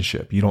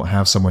relationship. You don't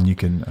have someone you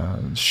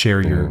can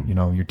share your, you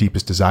know, your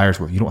deepest desires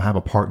with. You don't have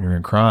a partner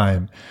in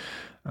crime.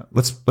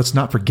 Let's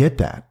not forget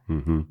that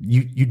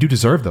you do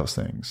deserve those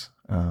things,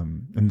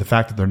 and the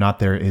fact that they're not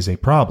there is a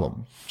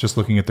problem. Just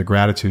looking at the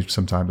gratitude,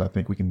 sometimes I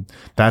think we can.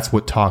 That's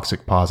what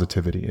toxic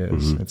positivity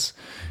is.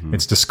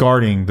 It's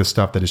discarding the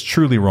stuff that is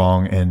truly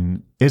wrong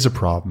and is a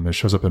problem. It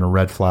shows up in a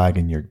red flag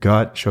in your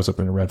gut, shows up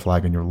in a red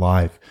flag in your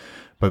life.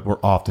 But we're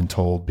often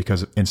told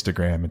because of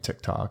Instagram and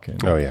TikTok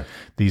and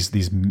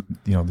these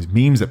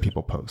memes that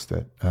people post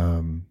that.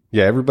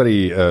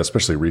 Everybody,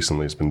 especially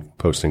recently, has been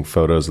posting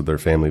photos of their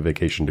family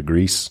vacation to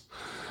Greece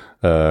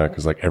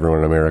because like everyone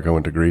in America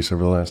went to Greece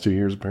over the last 2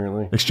 years,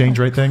 apparently. Exchange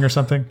rate thing or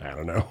something? I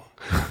don't know.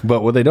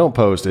 But what they don't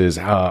post is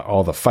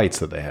all the fights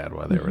that they had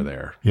while they were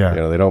there. Yeah. You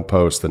know, they don't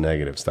post the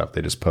negative stuff.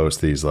 They just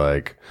post these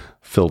like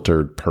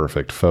filtered,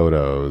 perfect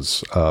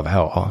photos of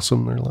how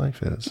awesome their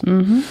life is.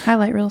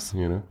 Highlight reels.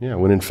 You know, yeah.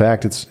 When in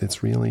fact,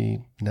 it's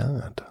really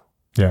not.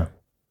 Yeah.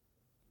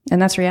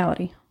 And that's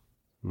reality.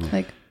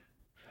 Like,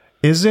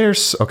 is there?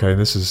 Okay,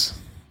 this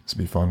will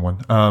be a fun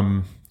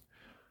one.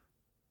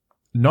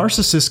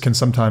 Narcissists can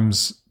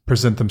sometimes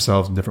present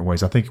themselves in different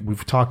ways. I think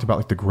we've talked about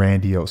like the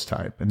grandiose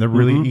type, and they're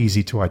really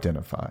easy to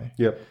identify.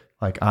 Yep.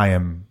 Like I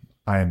am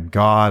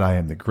God. I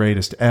am the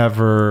greatest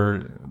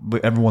ever.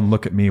 Everyone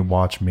look at me,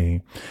 watch me.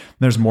 And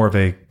there's more of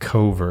a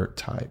covert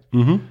type,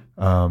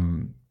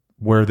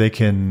 where they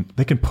can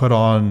put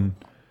on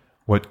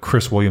what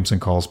Chris Williamson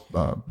calls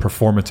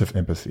performative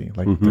empathy.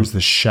 Like there's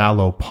this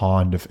shallow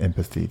pond of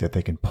empathy that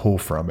they can pull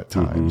from at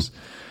times,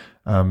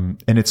 and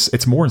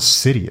it's more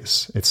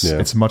insidious.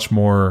 It's much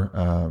more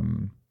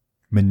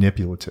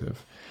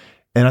manipulative.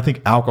 And I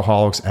think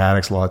alcoholics,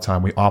 addicts, a lot of the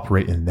time we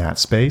operate in that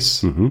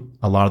space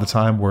a lot of the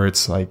time where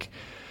it's like,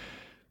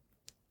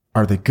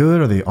 are they good?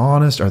 Are they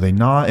honest? Are they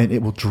not? And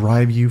it will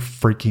drive you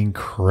freaking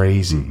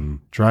crazy,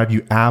 drive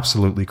you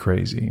absolutely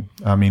crazy.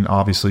 I mean,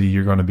 obviously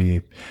you're going to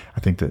be, I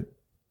think that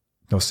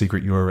no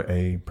secret, you're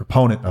a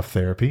proponent of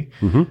therapy.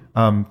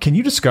 Can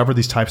you discover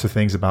these types of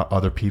things about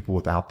other people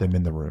without them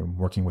in the room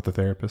working with a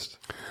therapist?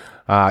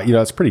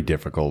 It's pretty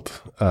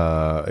difficult.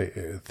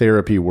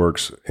 Therapy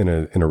works in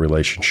a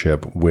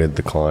relationship with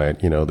the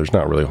client. You know, there's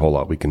not really a whole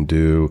lot we can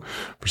do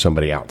for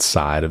somebody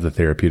outside of the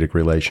therapeutic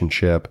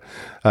relationship.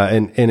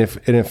 And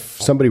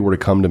if somebody were to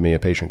come to me, a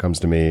patient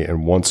comes to me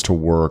and wants to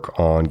work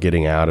on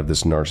getting out of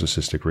this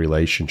narcissistic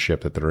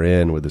relationship that they're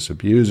in with this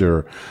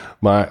abuser,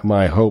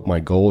 my hope, my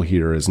goal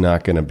here is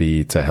not going to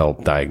be to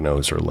help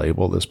diagnose or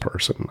label this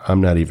person. I'm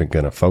not even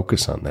going to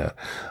focus on that.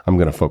 I'm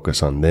going to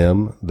focus on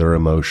them, their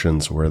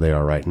emotions, where they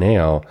are right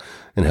now,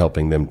 and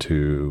helping them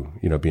to,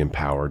 be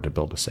empowered to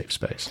build a safe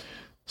space.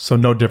 So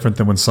no different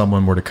than when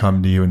someone were to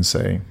come to you and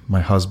say,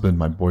 my husband,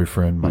 my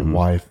boyfriend, my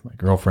wife, my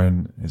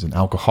girlfriend is an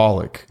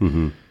alcoholic.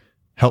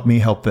 Help me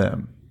help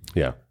them.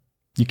 Yeah.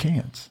 You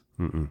can't.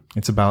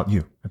 It's about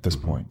you at this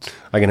point.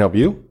 I can help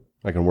you.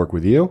 I can work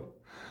with you.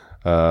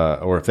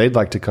 Or if they'd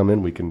like to come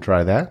in, we can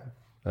try that.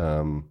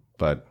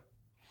 But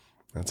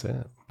that's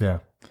it. Yeah.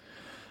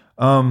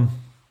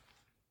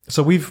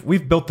 So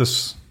we've built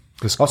this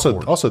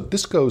also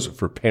this goes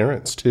for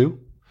parents too.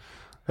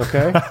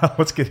 Okay.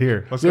 Let's get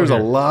here. There's a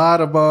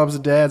lot of moms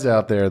and dads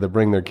out there that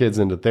bring their kids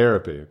into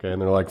therapy. Okay.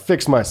 And they're like,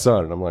 fix my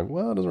son. And I'm like,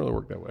 well, it doesn't really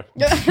work that way.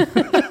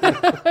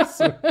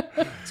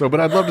 so,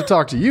 but I'd love to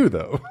talk to you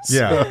though.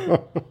 Yeah.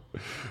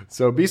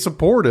 So be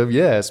supportive.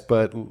 Yes.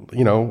 But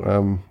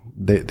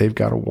they've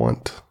got to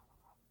want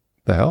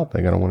the help.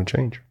 They got to want to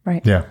change.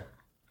 Right. Yeah.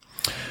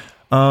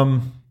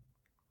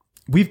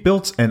 We've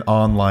built an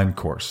online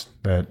course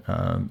that,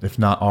 if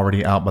not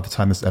already out by the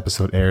time this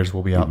episode airs,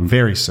 will be out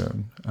very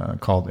soon,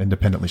 called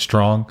Independently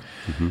Strong,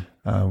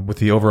 with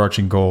the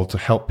overarching goal to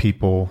help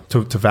people,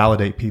 to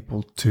validate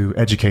people, to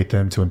educate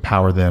them, to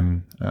empower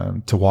them,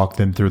 to walk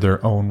them through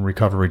their own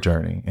recovery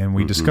journey. And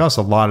we discuss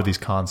a lot of these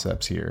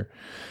concepts here.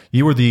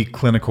 You are the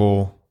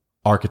clinical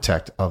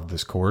architect of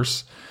this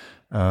course.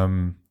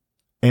 And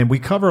we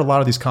cover a lot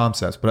of these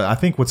concepts, but I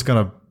think what's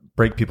going to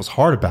break people's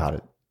heart about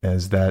it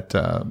is that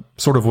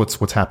sort of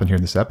what's happened here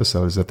in this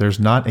episode is that there's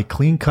not a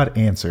clean cut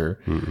answer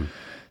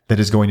that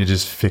is going to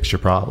just fix your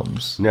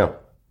problems. No,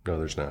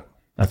 there's not.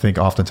 I think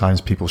oftentimes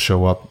people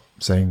show up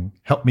saying,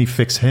 help me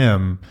fix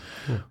him,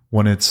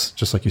 when it's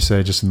just like you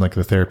say, just in like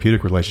the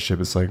therapeutic relationship,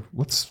 it's like,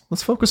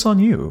 let's focus on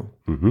you.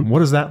 What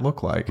does that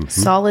look like?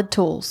 Solid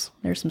tools.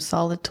 There's some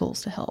solid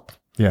tools to help.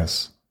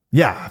 Yes.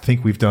 Yeah. I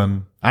think we've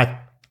done,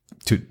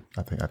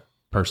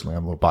 personally,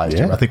 I'm a little biased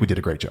here. I think we did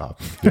a great job.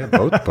 Yeah,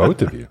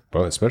 both of you,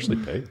 especially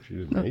Paige.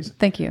 You did amazing.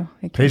 Thank you.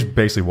 Paige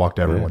basically walked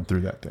everyone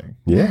through that thing.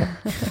 Yeah.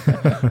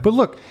 But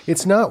look,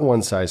 it's not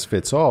one size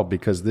fits all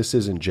because this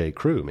isn't J.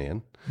 Crew,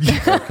 man.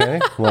 Okay?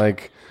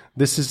 Like,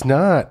 this is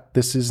not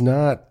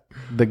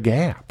the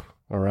Gap,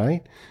 all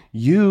right?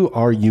 You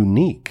are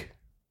unique.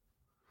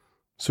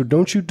 So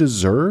don't you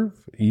deserve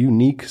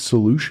unique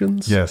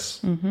solutions?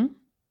 Yes.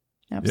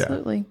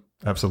 Absolutely.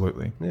 Yeah,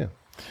 absolutely. Yeah.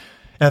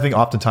 And I think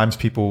oftentimes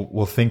people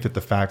will think that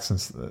the fact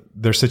since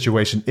their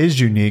situation is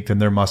unique, then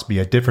there must be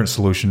a different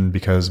solution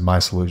because my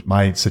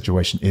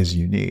situation is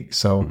unique.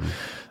 So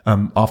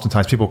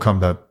oftentimes people come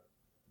to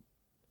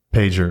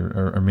Paige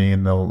or me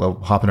and they'll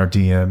hop in our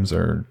DMs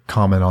or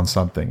comment on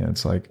something. And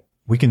it's like,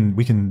 we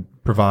can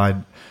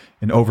provide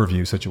an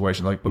overview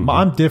situation. Like, but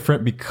I'm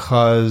different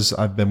because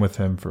I've been with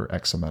him for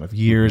X amount of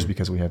years,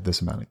 because we have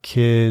this amount of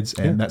kids.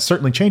 And that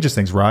certainly changes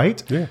things,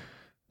 right? Yeah.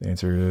 The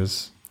answer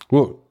is,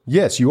 well,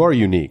 yes, you are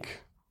unique.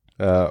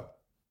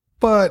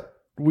 But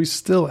we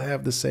still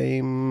have the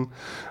same,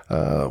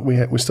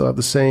 we still have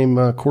the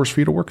same course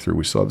for you to work through.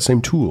 We still have the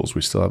same tools.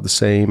 We still have the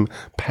same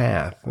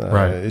path.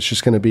 Right. It's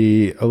just going to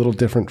be a little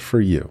different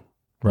for you,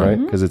 right?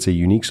 Because it's a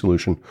unique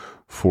solution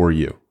for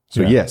you.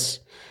 So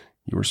yes,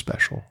 you are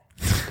special,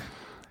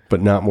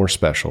 but not more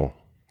special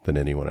than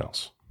anyone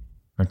else.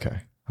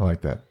 Okay. I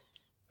like that.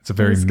 It's a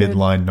very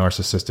midline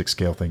narcissistic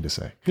scale thing to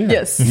say. Yeah.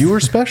 Yes. You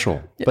are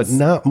special, but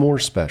not more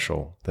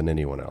special than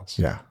anyone else.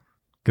 Yeah.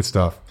 Good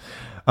stuff.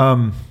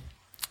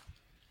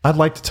 I'd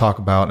like to talk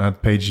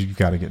about, Paige, you've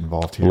got to get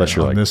involved here. Unless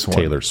you're like this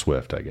Taylor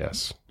Swift, I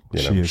guess.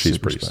 You know, she's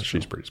pretty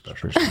special.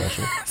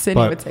 Cindy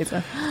would say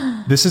so.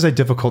 This is a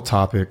difficult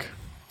topic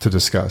to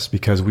discuss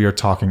because we are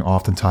talking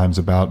oftentimes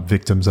about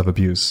victims of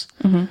abuse.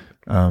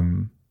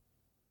 And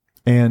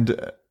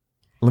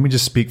let me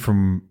just speak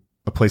from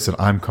a place that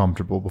I'm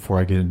comfortable before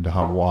I get into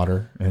hot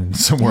water and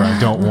somewhere I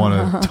don't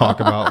want to talk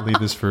about. Leave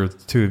this for the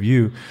two of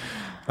you.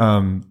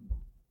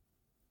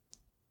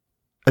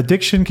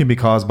 Addiction can be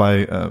caused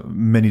by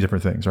many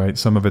different things, right?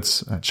 Some of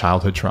it's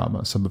childhood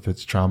trauma. Some of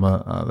it's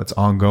trauma that's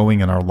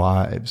ongoing in our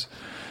lives.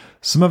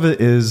 Some of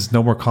it is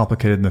no more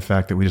complicated than the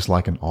fact that we just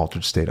like an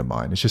altered state of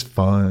mind. It's just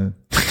fun.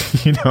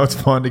 It's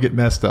fun to get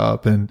messed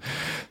up, and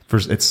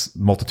it's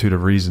multitude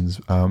of reasons.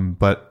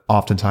 But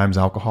oftentimes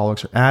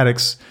alcoholics or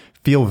addicts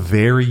feel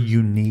very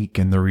unique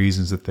in the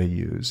reasons that they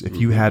use. If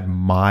you had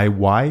my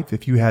wife,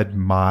 if you had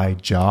my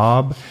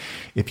job,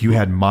 if you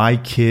had my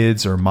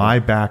kids or my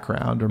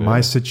background or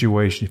my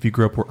situation, if you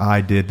grew up where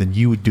I did, then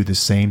you would do the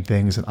same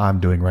things that I'm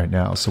doing right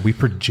now. So we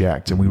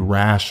project and we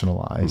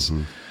rationalize.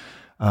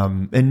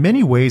 In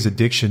many ways,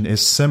 addiction is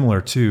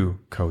similar to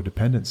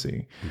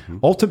codependency.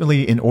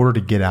 Ultimately, in order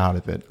to get out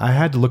of it, I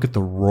had to look at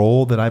the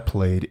role that I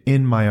played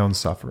in my own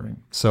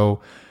suffering. So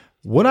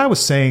what I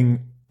was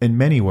saying in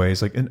many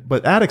ways,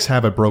 but addicts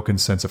have a broken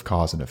sense of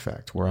cause and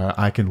effect where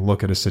I can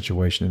look at a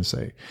situation and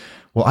say,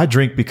 well, I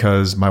drink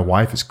because my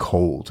wife is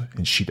cold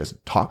and she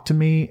doesn't talk to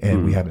me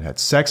and we haven't had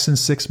sex in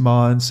 6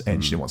 months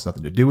and she wants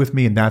nothing to do with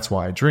me. And that's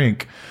why I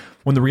drink.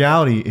 When the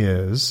reality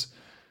is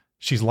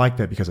she's like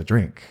that because I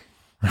drink.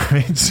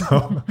 Right.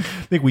 So I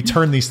think we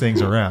turn these things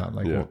around.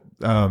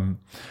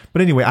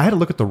 But anyway, I had to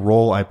look at the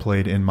role I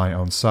played in my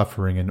own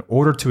suffering in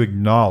order to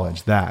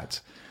acknowledge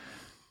that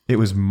it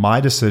was my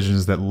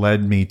decisions that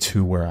led me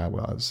to where I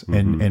was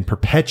and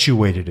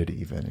perpetuated it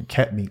even and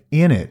kept me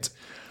in it.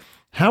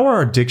 How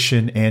are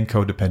addiction and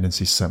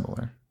codependency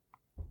similar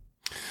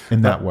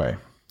in that way?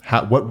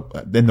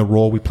 What in the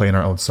role we play in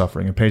our own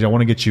suffering? And Paige, I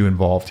want to get you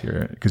involved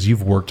here because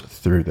you've worked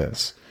through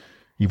this.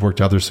 You've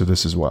worked others through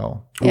this as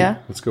well. Yeah.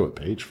 Let's go with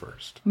Paige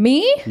first.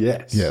 Me?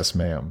 Yes. Yes,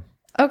 ma'am.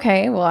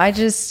 Okay. Well,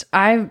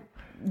 I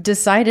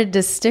decided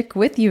to stick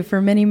with you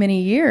for many,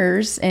 many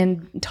years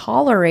and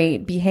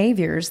tolerate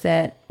behaviors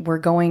that were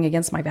going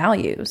against my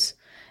values.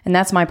 And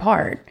that's my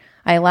part.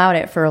 I allowed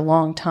it for a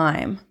long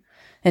time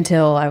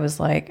until I was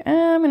like,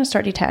 I'm going to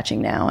start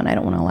detaching now and I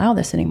don't want to allow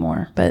this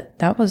anymore. But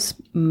that was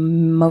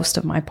most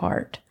of my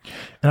part.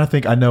 And I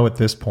think I know at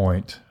this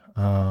point,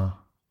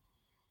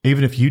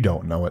 even if you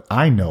don't know it,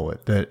 I know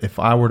it, that if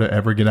I were to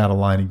ever get out of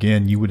line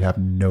again, you would have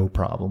no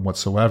problem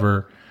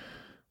whatsoever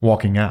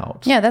walking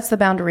out. Yeah, that's the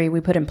boundary we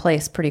put in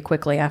place pretty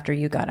quickly after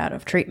you got out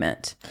of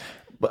treatment.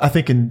 But I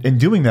think in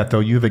doing that,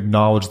 though, you've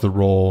acknowledged the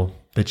role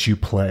that you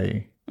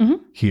play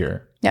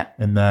here. Yeah.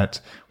 And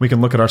that we can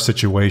look at our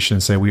situation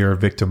and say we are a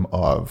victim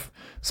of.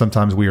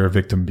 Sometimes we are a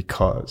victim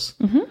because.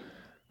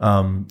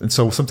 And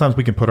so sometimes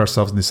we can put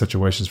ourselves in these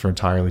situations for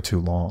entirely too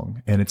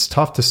long. And it's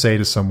tough to say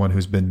to someone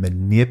who's been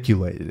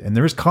manipulated. And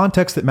there is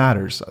context that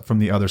matters from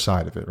the other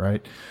side of it,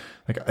 right?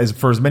 like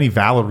for as many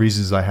valid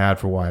reasons as I had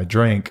for why I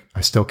drank,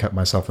 I still kept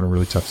myself in a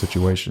really tough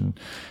situation.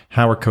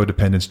 How are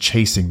codependents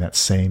chasing that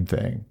same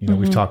thing? You know,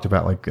 we've talked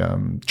about like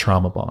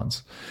trauma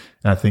bonds,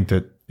 and I think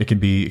that it can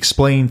be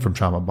explained from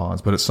trauma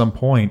bonds, but at some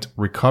point,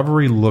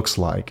 recovery looks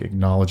like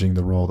acknowledging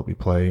the role that we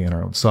play in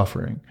our own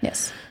suffering.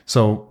 Yes.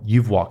 So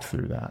you've walked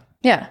through that.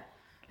 Yeah.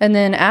 And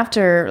then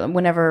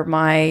whenever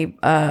my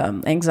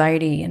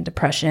anxiety and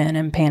depression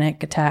and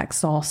panic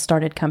attacks all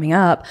started coming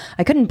up,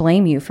 I couldn't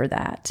blame you for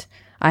that.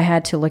 I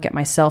had to look at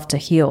myself to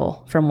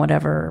heal from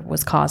whatever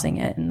was causing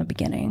it in the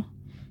beginning.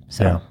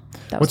 So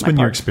that was What's been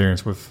your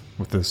experience with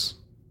this?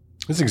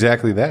 It's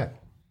exactly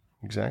that.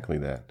 Exactly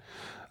that.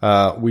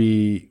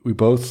 We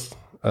both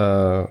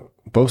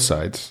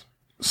sides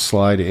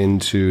slide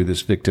into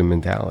this victim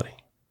mentality.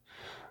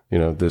 You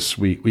know,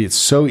 it's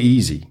so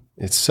easy.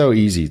 It's so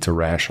easy to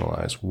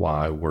rationalize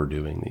why we're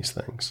doing these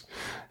things.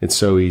 It's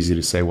so easy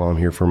to say, well, I'm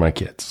here for my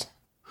kids.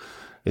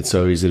 It's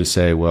so easy to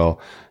say,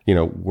 well, you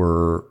know,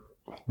 we're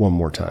one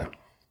more time.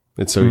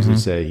 It's so easy to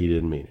say he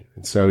didn't mean it.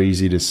 It's so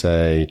easy to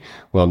say,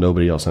 well,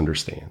 nobody else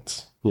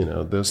understands. You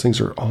know, those things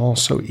are all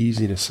so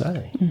easy to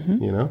say,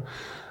 you know.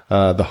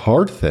 The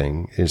hard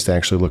thing is to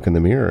actually look in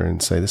the mirror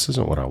and say, this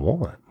isn't what I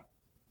want.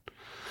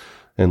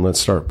 And let's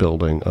start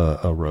building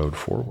a road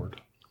forward.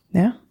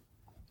 Yeah.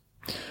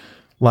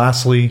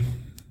 Lastly,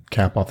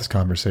 cap off this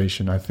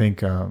conversation, I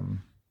think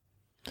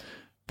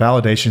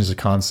validation is a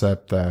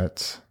concept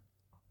that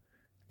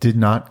did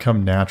not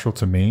come natural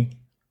to me.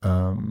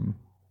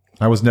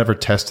 I was never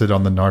tested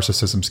on the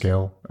narcissism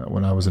scale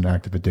when I was in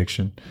active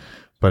addiction,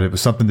 but it was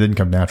something that didn't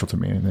come natural to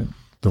me. And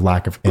the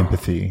lack of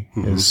empathy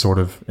is sort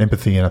of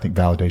empathy, and I think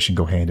validation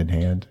go hand in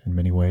hand in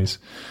many ways.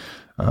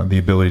 The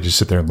ability to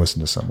sit there and listen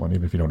to someone,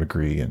 even if you don't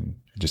agree, and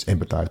just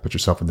empathize, put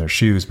yourself in their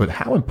shoes. But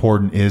how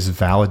important is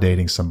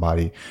validating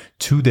somebody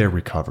to their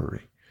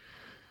recovery?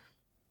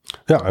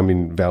 Yeah, I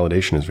mean,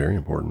 validation is very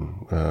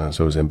important.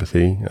 So is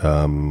empathy.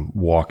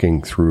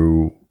 Walking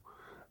through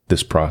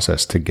this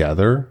process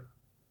together,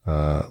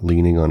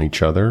 leaning on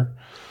each other,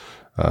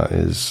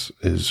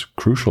 is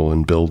crucial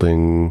in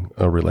building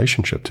a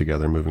relationship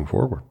together moving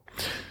forward.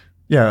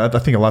 Yeah, I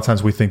think a lot of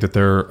times we think that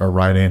there are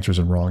right answers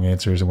and wrong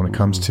answers. And when it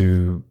comes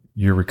to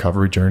your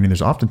recovery journey,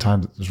 there's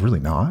oftentimes there's really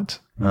not.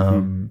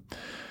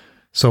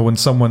 So when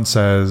someone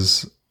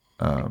says,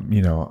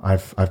 you know,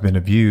 I've been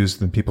abused,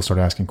 then people start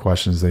asking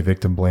questions, they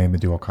victim blame, they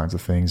do all kinds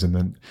of things. And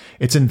then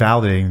it's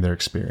invalidating their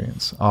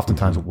experience.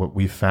 Oftentimes what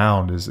we've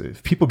found is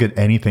if people get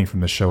anything from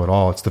the show at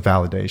all, it's the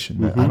validation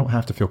that I don't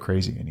have to feel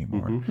crazy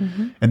anymore.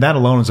 And that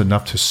alone is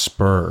enough to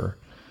spur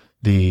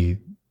the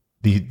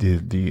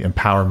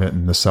empowerment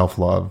and the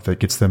self-love that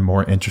gets them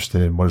more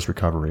interested in what does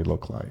recovery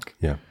look like.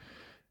 Yeah.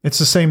 It's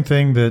the same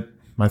thing that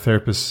my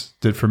therapist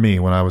did for me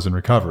when I was in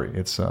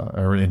recovery.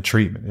 Or in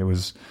treatment. It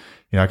was,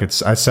 you know,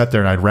 I sat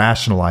there and I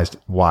rationalized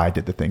why I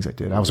did the things I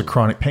did. I was a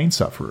chronic pain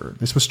sufferer.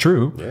 This was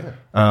true. Yeah.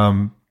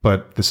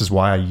 But this is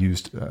why I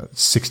used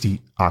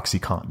 60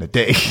 OxyContin a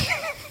day.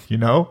 You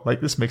know,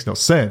 like this makes no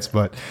sense,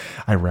 but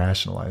I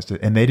rationalized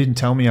it. And they didn't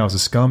tell me I was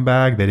a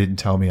scumbag. They didn't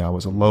tell me I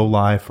was a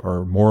lowlife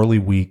or morally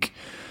weak.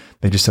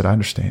 They just said, I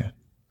understand.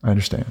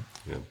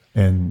 Yeah.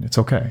 And it's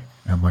okay.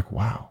 And I'm like,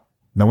 wow.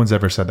 No one's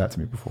ever said that to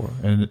me before.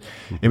 And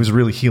it was a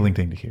really healing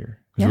thing to hear.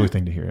 It was a really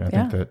thing to hear. And I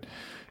think that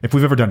if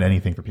we've ever done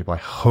anything for people, I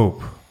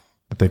hope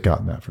that they've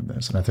gotten that from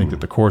this. And I think that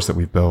the course that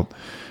we've built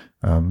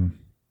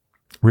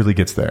really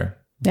gets there.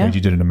 Yeah. And you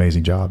did an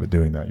amazing job at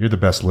doing that. You're the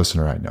best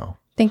listener I know.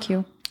 Thank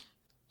you.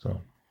 So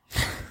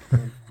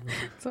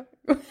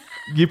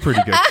you're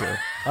pretty good too.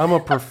 I'm a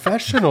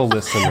professional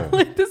listener.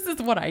 This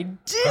is what I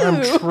do.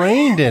 I'm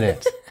trained in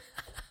it.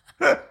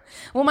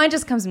 Well, mine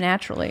just comes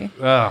naturally.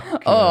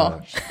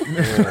 Oh.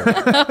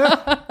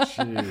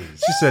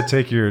 She said,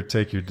 "Take your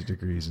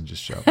degrees and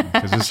just shove them."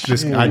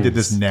 Because I did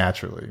this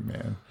naturally,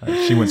 man.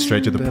 She went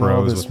straight to the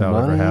pros without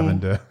ever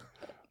having to.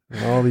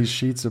 And all these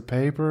sheets of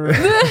paper.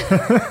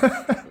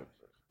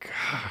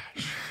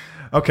 Gosh.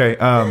 Okay.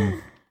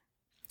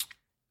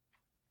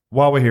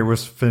 While we're here, we'll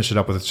finish it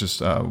up with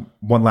just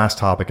one last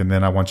topic, and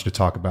then I want you to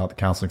talk about the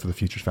Counseling for the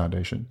Futures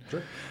Foundation.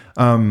 Sure.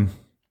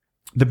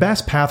 The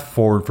best path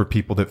forward for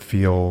people that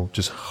feel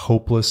just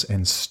hopeless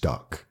and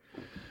stuck.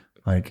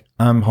 Like,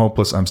 I'm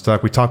hopeless, I'm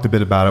stuck. We talked a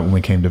bit about it when we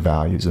came to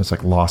values. It's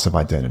like loss of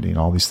identity and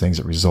all these things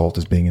that result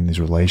as being in these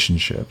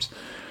relationships.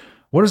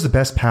 What is the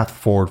best path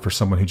forward for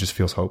someone who just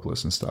feels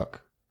hopeless and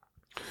stuck?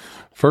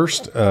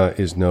 First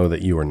is know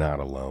that you are not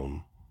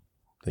alone.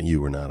 That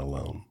you are not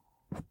alone.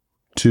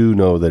 2,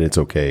 know that it's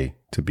okay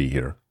to be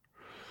here.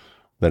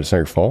 That it's not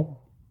your fault.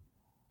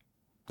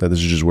 That this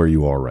is just where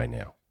you are right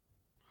now.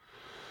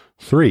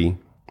 3,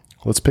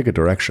 let's pick a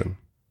direction.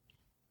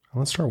 And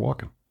let's start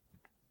walking.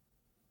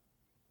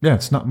 Yeah,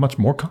 it's not much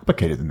more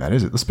complicated than that,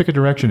 is it? Let's pick a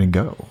direction and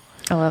go.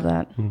 I love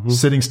that.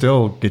 Sitting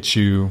still gets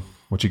you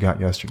what you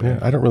got yesterday. Yeah,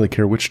 I don't really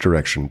care which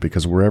direction,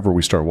 because wherever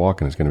we start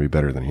walking is going to be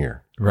better than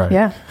here. Right.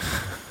 Yeah.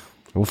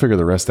 We'll figure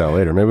the rest out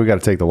later. Maybe we got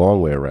to take the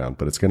long way around,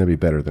 but it's going to be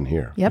better than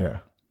here. Yep. Yeah.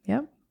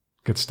 Yep.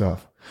 Good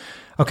stuff.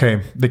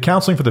 Okay, the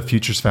Counseling for the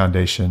Futures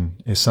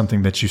Foundation is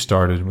something that you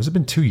started. Was it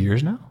been 2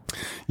 years now?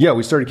 Yeah,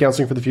 we started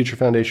Counseling for the Future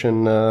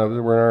Foundation.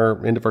 We're in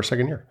our end of our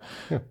second year.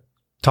 Yeah.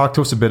 Talk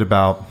to us a bit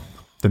about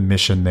the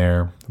mission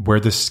there, where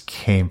this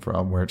came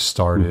from, where it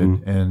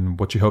started, and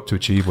what you hope to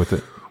achieve with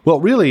it. Well,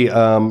 really,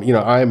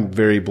 I'm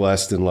very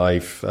blessed in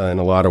life in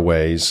a lot of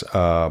ways.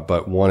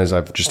 But one is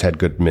I've just had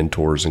good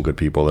mentors and good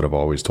people that have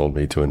always told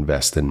me to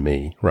invest in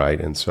me, right?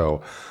 And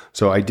so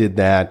I did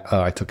that.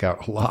 I took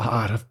out a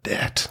lot of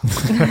debt.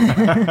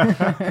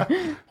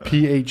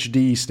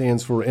 PhD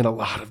stands for in a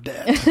lot of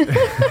debt.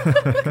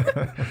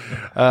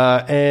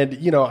 And,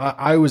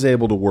 I was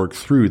able to work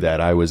through that.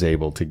 I was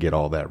able to get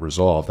all that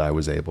resolved. I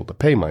was able to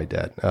pay my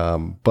debt.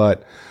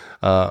 But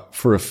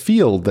for a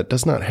field that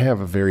does not have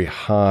a very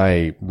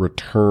high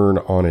return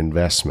on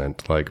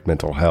investment, like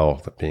mental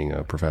health, being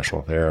a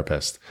professional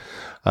therapist,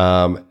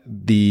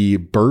 the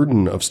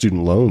burden of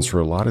student loans for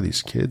a lot of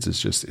these kids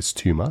it's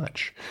too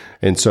much.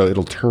 And so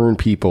it'll turn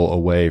people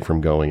away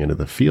from going into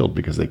the field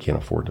because they can't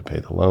afford to pay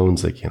the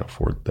loans. They can't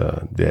afford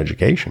the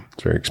education.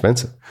 It's very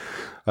expensive.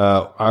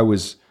 I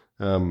was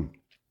in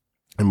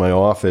my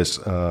office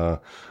a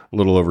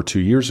little over 2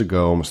 years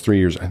ago, almost 3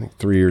 years, I think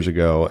 3 years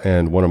ago,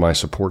 and one of my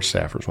support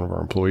staffers, one of our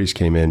employees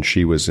came in.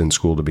 She was in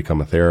school to become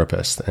a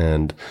therapist,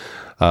 and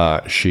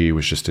she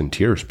was just in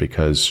tears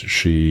because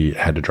she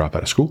had to drop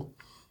out of school.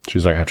 She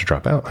was like, I have to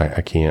drop out.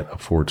 I can't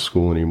afford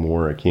school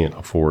anymore. I can't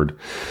afford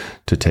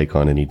to take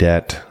on any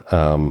debt.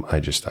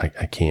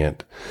 I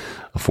can't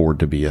afford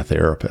to be a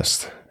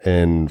therapist.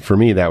 And for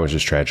me, that was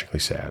just tragically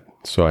sad.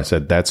 So I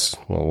said, that's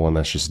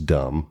just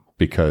dumb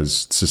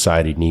because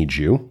society needs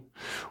you.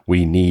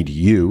 We need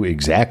you,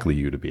 exactly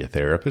you, to be a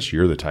therapist.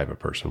 You're the type of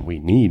person we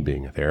need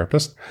being a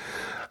therapist.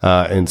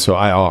 And so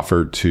I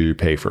offered to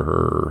pay for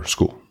her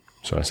school.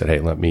 So I said, hey,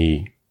 let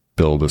me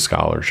build a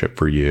scholarship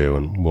for you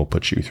and we'll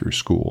put you through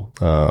school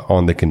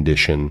on the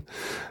condition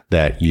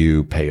that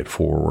you pay it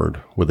forward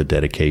with a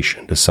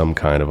dedication to some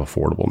kind of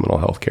affordable mental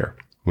health care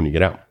when you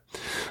get out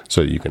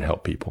so that you can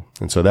help people.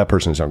 And so that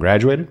person is now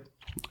graduated.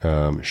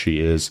 She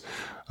is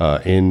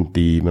in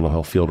the mental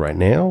health field right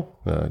now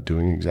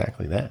doing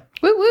exactly that.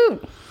 Woo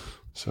woo.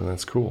 So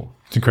that's cool.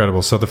 It's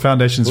incredible. So the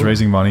foundation's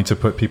raising money to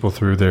put people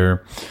through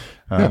their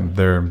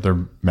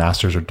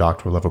master's or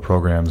doctoral level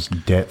programs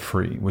debt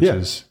free, which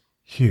is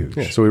huge.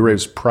 Yeah, so we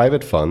raise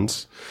private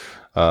funds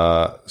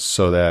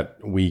so that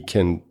we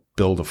can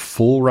build a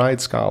full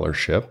ride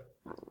scholarship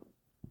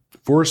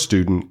for a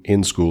student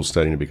in school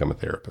studying to become a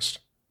therapist.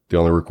 The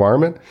only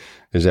requirement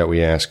is that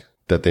we ask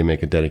that they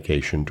make a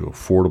dedication to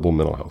affordable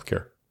mental health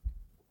care.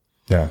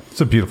 Yeah,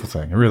 it's a beautiful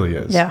thing. It really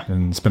is. Yeah.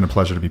 And it's been a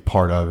pleasure to be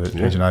part of it.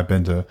 Paige and I have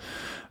been to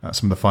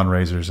some of the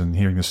fundraisers and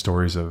hearing the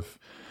stories of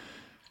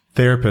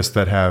therapists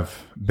that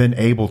have been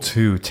able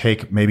to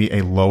take maybe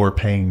a lower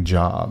paying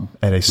job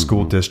at a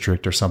school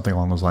district or something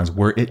along those lines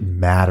where it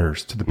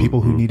matters to the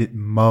people who need it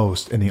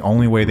most. And the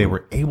only way they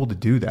were able to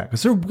do that,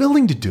 because they're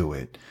willing to do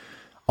it,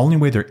 only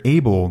way they're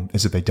able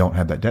is if they don't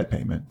have that debt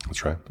payment.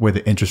 That's right. Where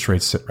the interest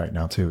rates sit right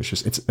now too.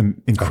 It's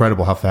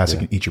incredible how fast it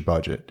can eat your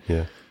budget.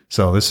 Yeah.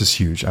 So this is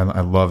huge.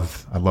 I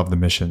love the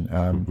mission.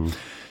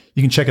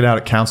 You can check it out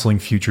at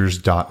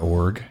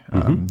counselingfutures.org.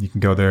 You can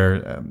go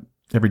there.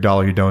 Every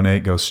dollar you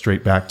donate goes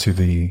straight back to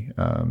the,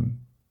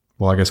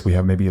 I guess we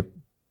have maybe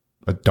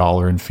a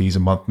dollar in fees a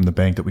month from the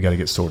bank that we got to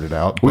get sorted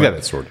out. We got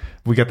that sorted.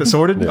 We got that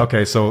sorted? Yeah.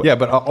 Okay. So yeah,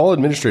 but all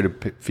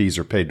administrative fees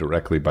are paid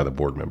directly by the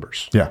board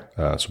members. Yeah.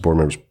 So board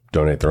members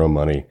donate their own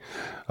money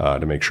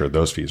to make sure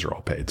those fees are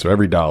all paid. So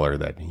every dollar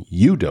that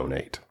you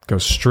donate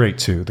goes straight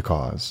to the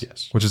cause,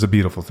 which is a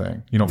beautiful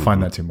thing. You don't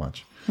find that too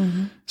much.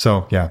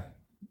 So yeah,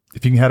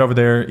 if you can head over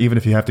there, even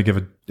if you have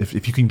to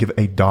if you can give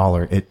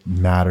 $1, it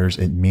matters.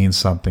 It means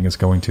something. It's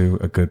going to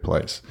a good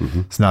place.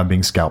 It's not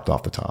being scalped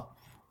off the top.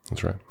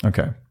 That's right.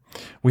 Okay.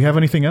 We have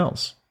anything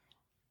else?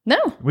 No.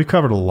 We've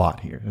covered a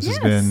lot here. This has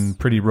been a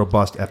pretty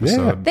robust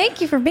episode. Yeah.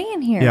 Thank you for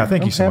being here. Yeah,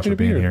 thank you so much for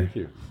being here. Thank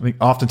you. I think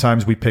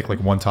oftentimes we pick like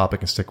one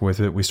topic and stick with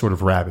it. We sort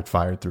of rapid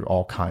fired through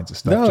all kinds of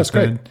stuff. No, that's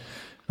great.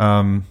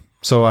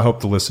 So I hope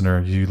the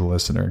listener,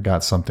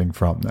 got something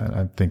from that.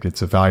 I think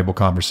it's a valuable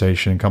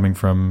conversation coming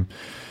from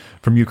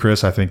you,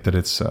 Chris. I think that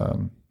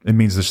it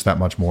means just that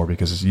much more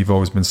because you've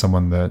always been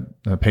someone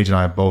that Paige and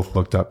I have both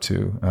looked up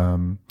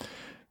to.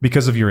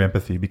 Because of your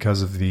empathy,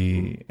 because of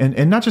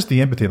and not just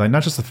the empathy, like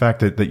not just the fact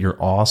that you're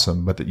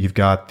awesome, but that you've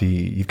got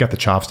the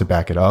chops to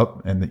back it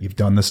up and that you've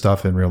done this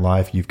stuff in real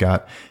life. You've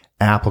got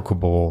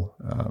applicable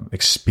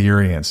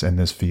experience in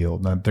this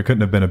field. Now, there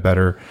couldn't have been a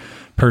better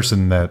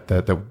person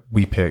that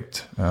we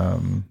picked,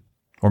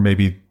 or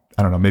maybe,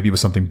 I don't know, maybe it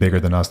was something bigger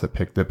than us that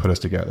put us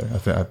together.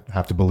 I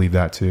have to believe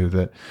that too,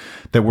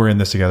 that we're in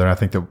this together. And I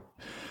think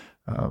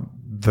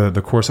that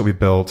the course that we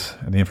built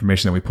and the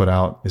information that we put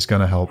out is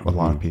going to help a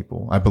lot of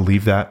people. I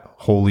believe that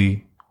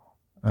wholly.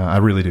 I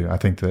really do. I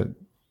think that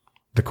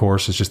the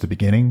course is just the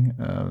beginning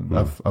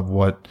of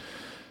what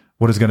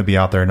is going to be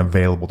out there and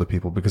available to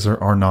people, because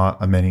there are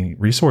not many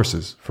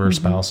resources for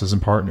spouses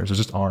and partners. There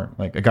just aren't.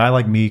 Like a guy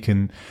like me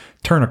can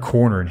turn a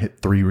corner and hit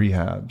 3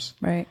 rehabs.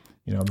 Right.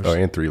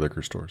 And 3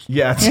 liquor stores.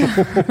 Yeah.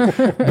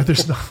 But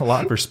there's not a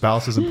lot for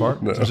spouses and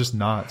partners. There's just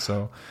not.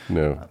 So,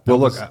 no. Well,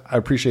 look, I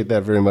appreciate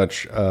that very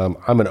much.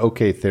 I'm an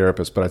okay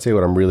therapist, but I tell you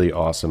what I'm really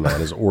awesome at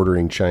is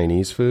ordering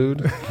Chinese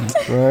food,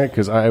 right?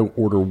 Because I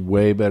order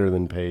way better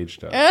than Paige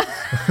does.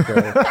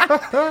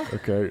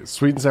 Okay.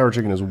 Sweet and sour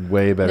chicken is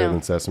way better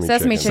than sesame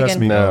chicken.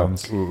 Sesame No.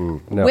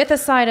 no. With a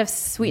side of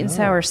sweet and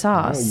sour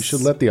sauce. No, you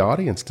should let the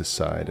audience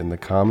decide in the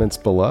comments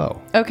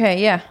below.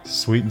 Okay, yeah.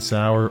 Sweet and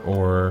sour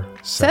or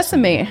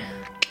Sesame.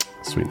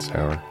 Sweet and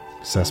sour.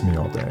 Sesame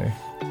all day.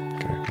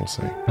 Okay, we'll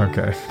see.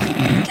 Okay.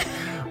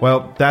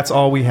 Well, that's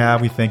all we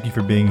have. We thank you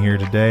for being here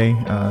today.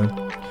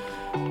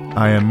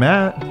 I am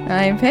Matt.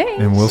 I'm Paige.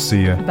 And we'll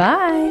see you.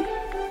 Bye.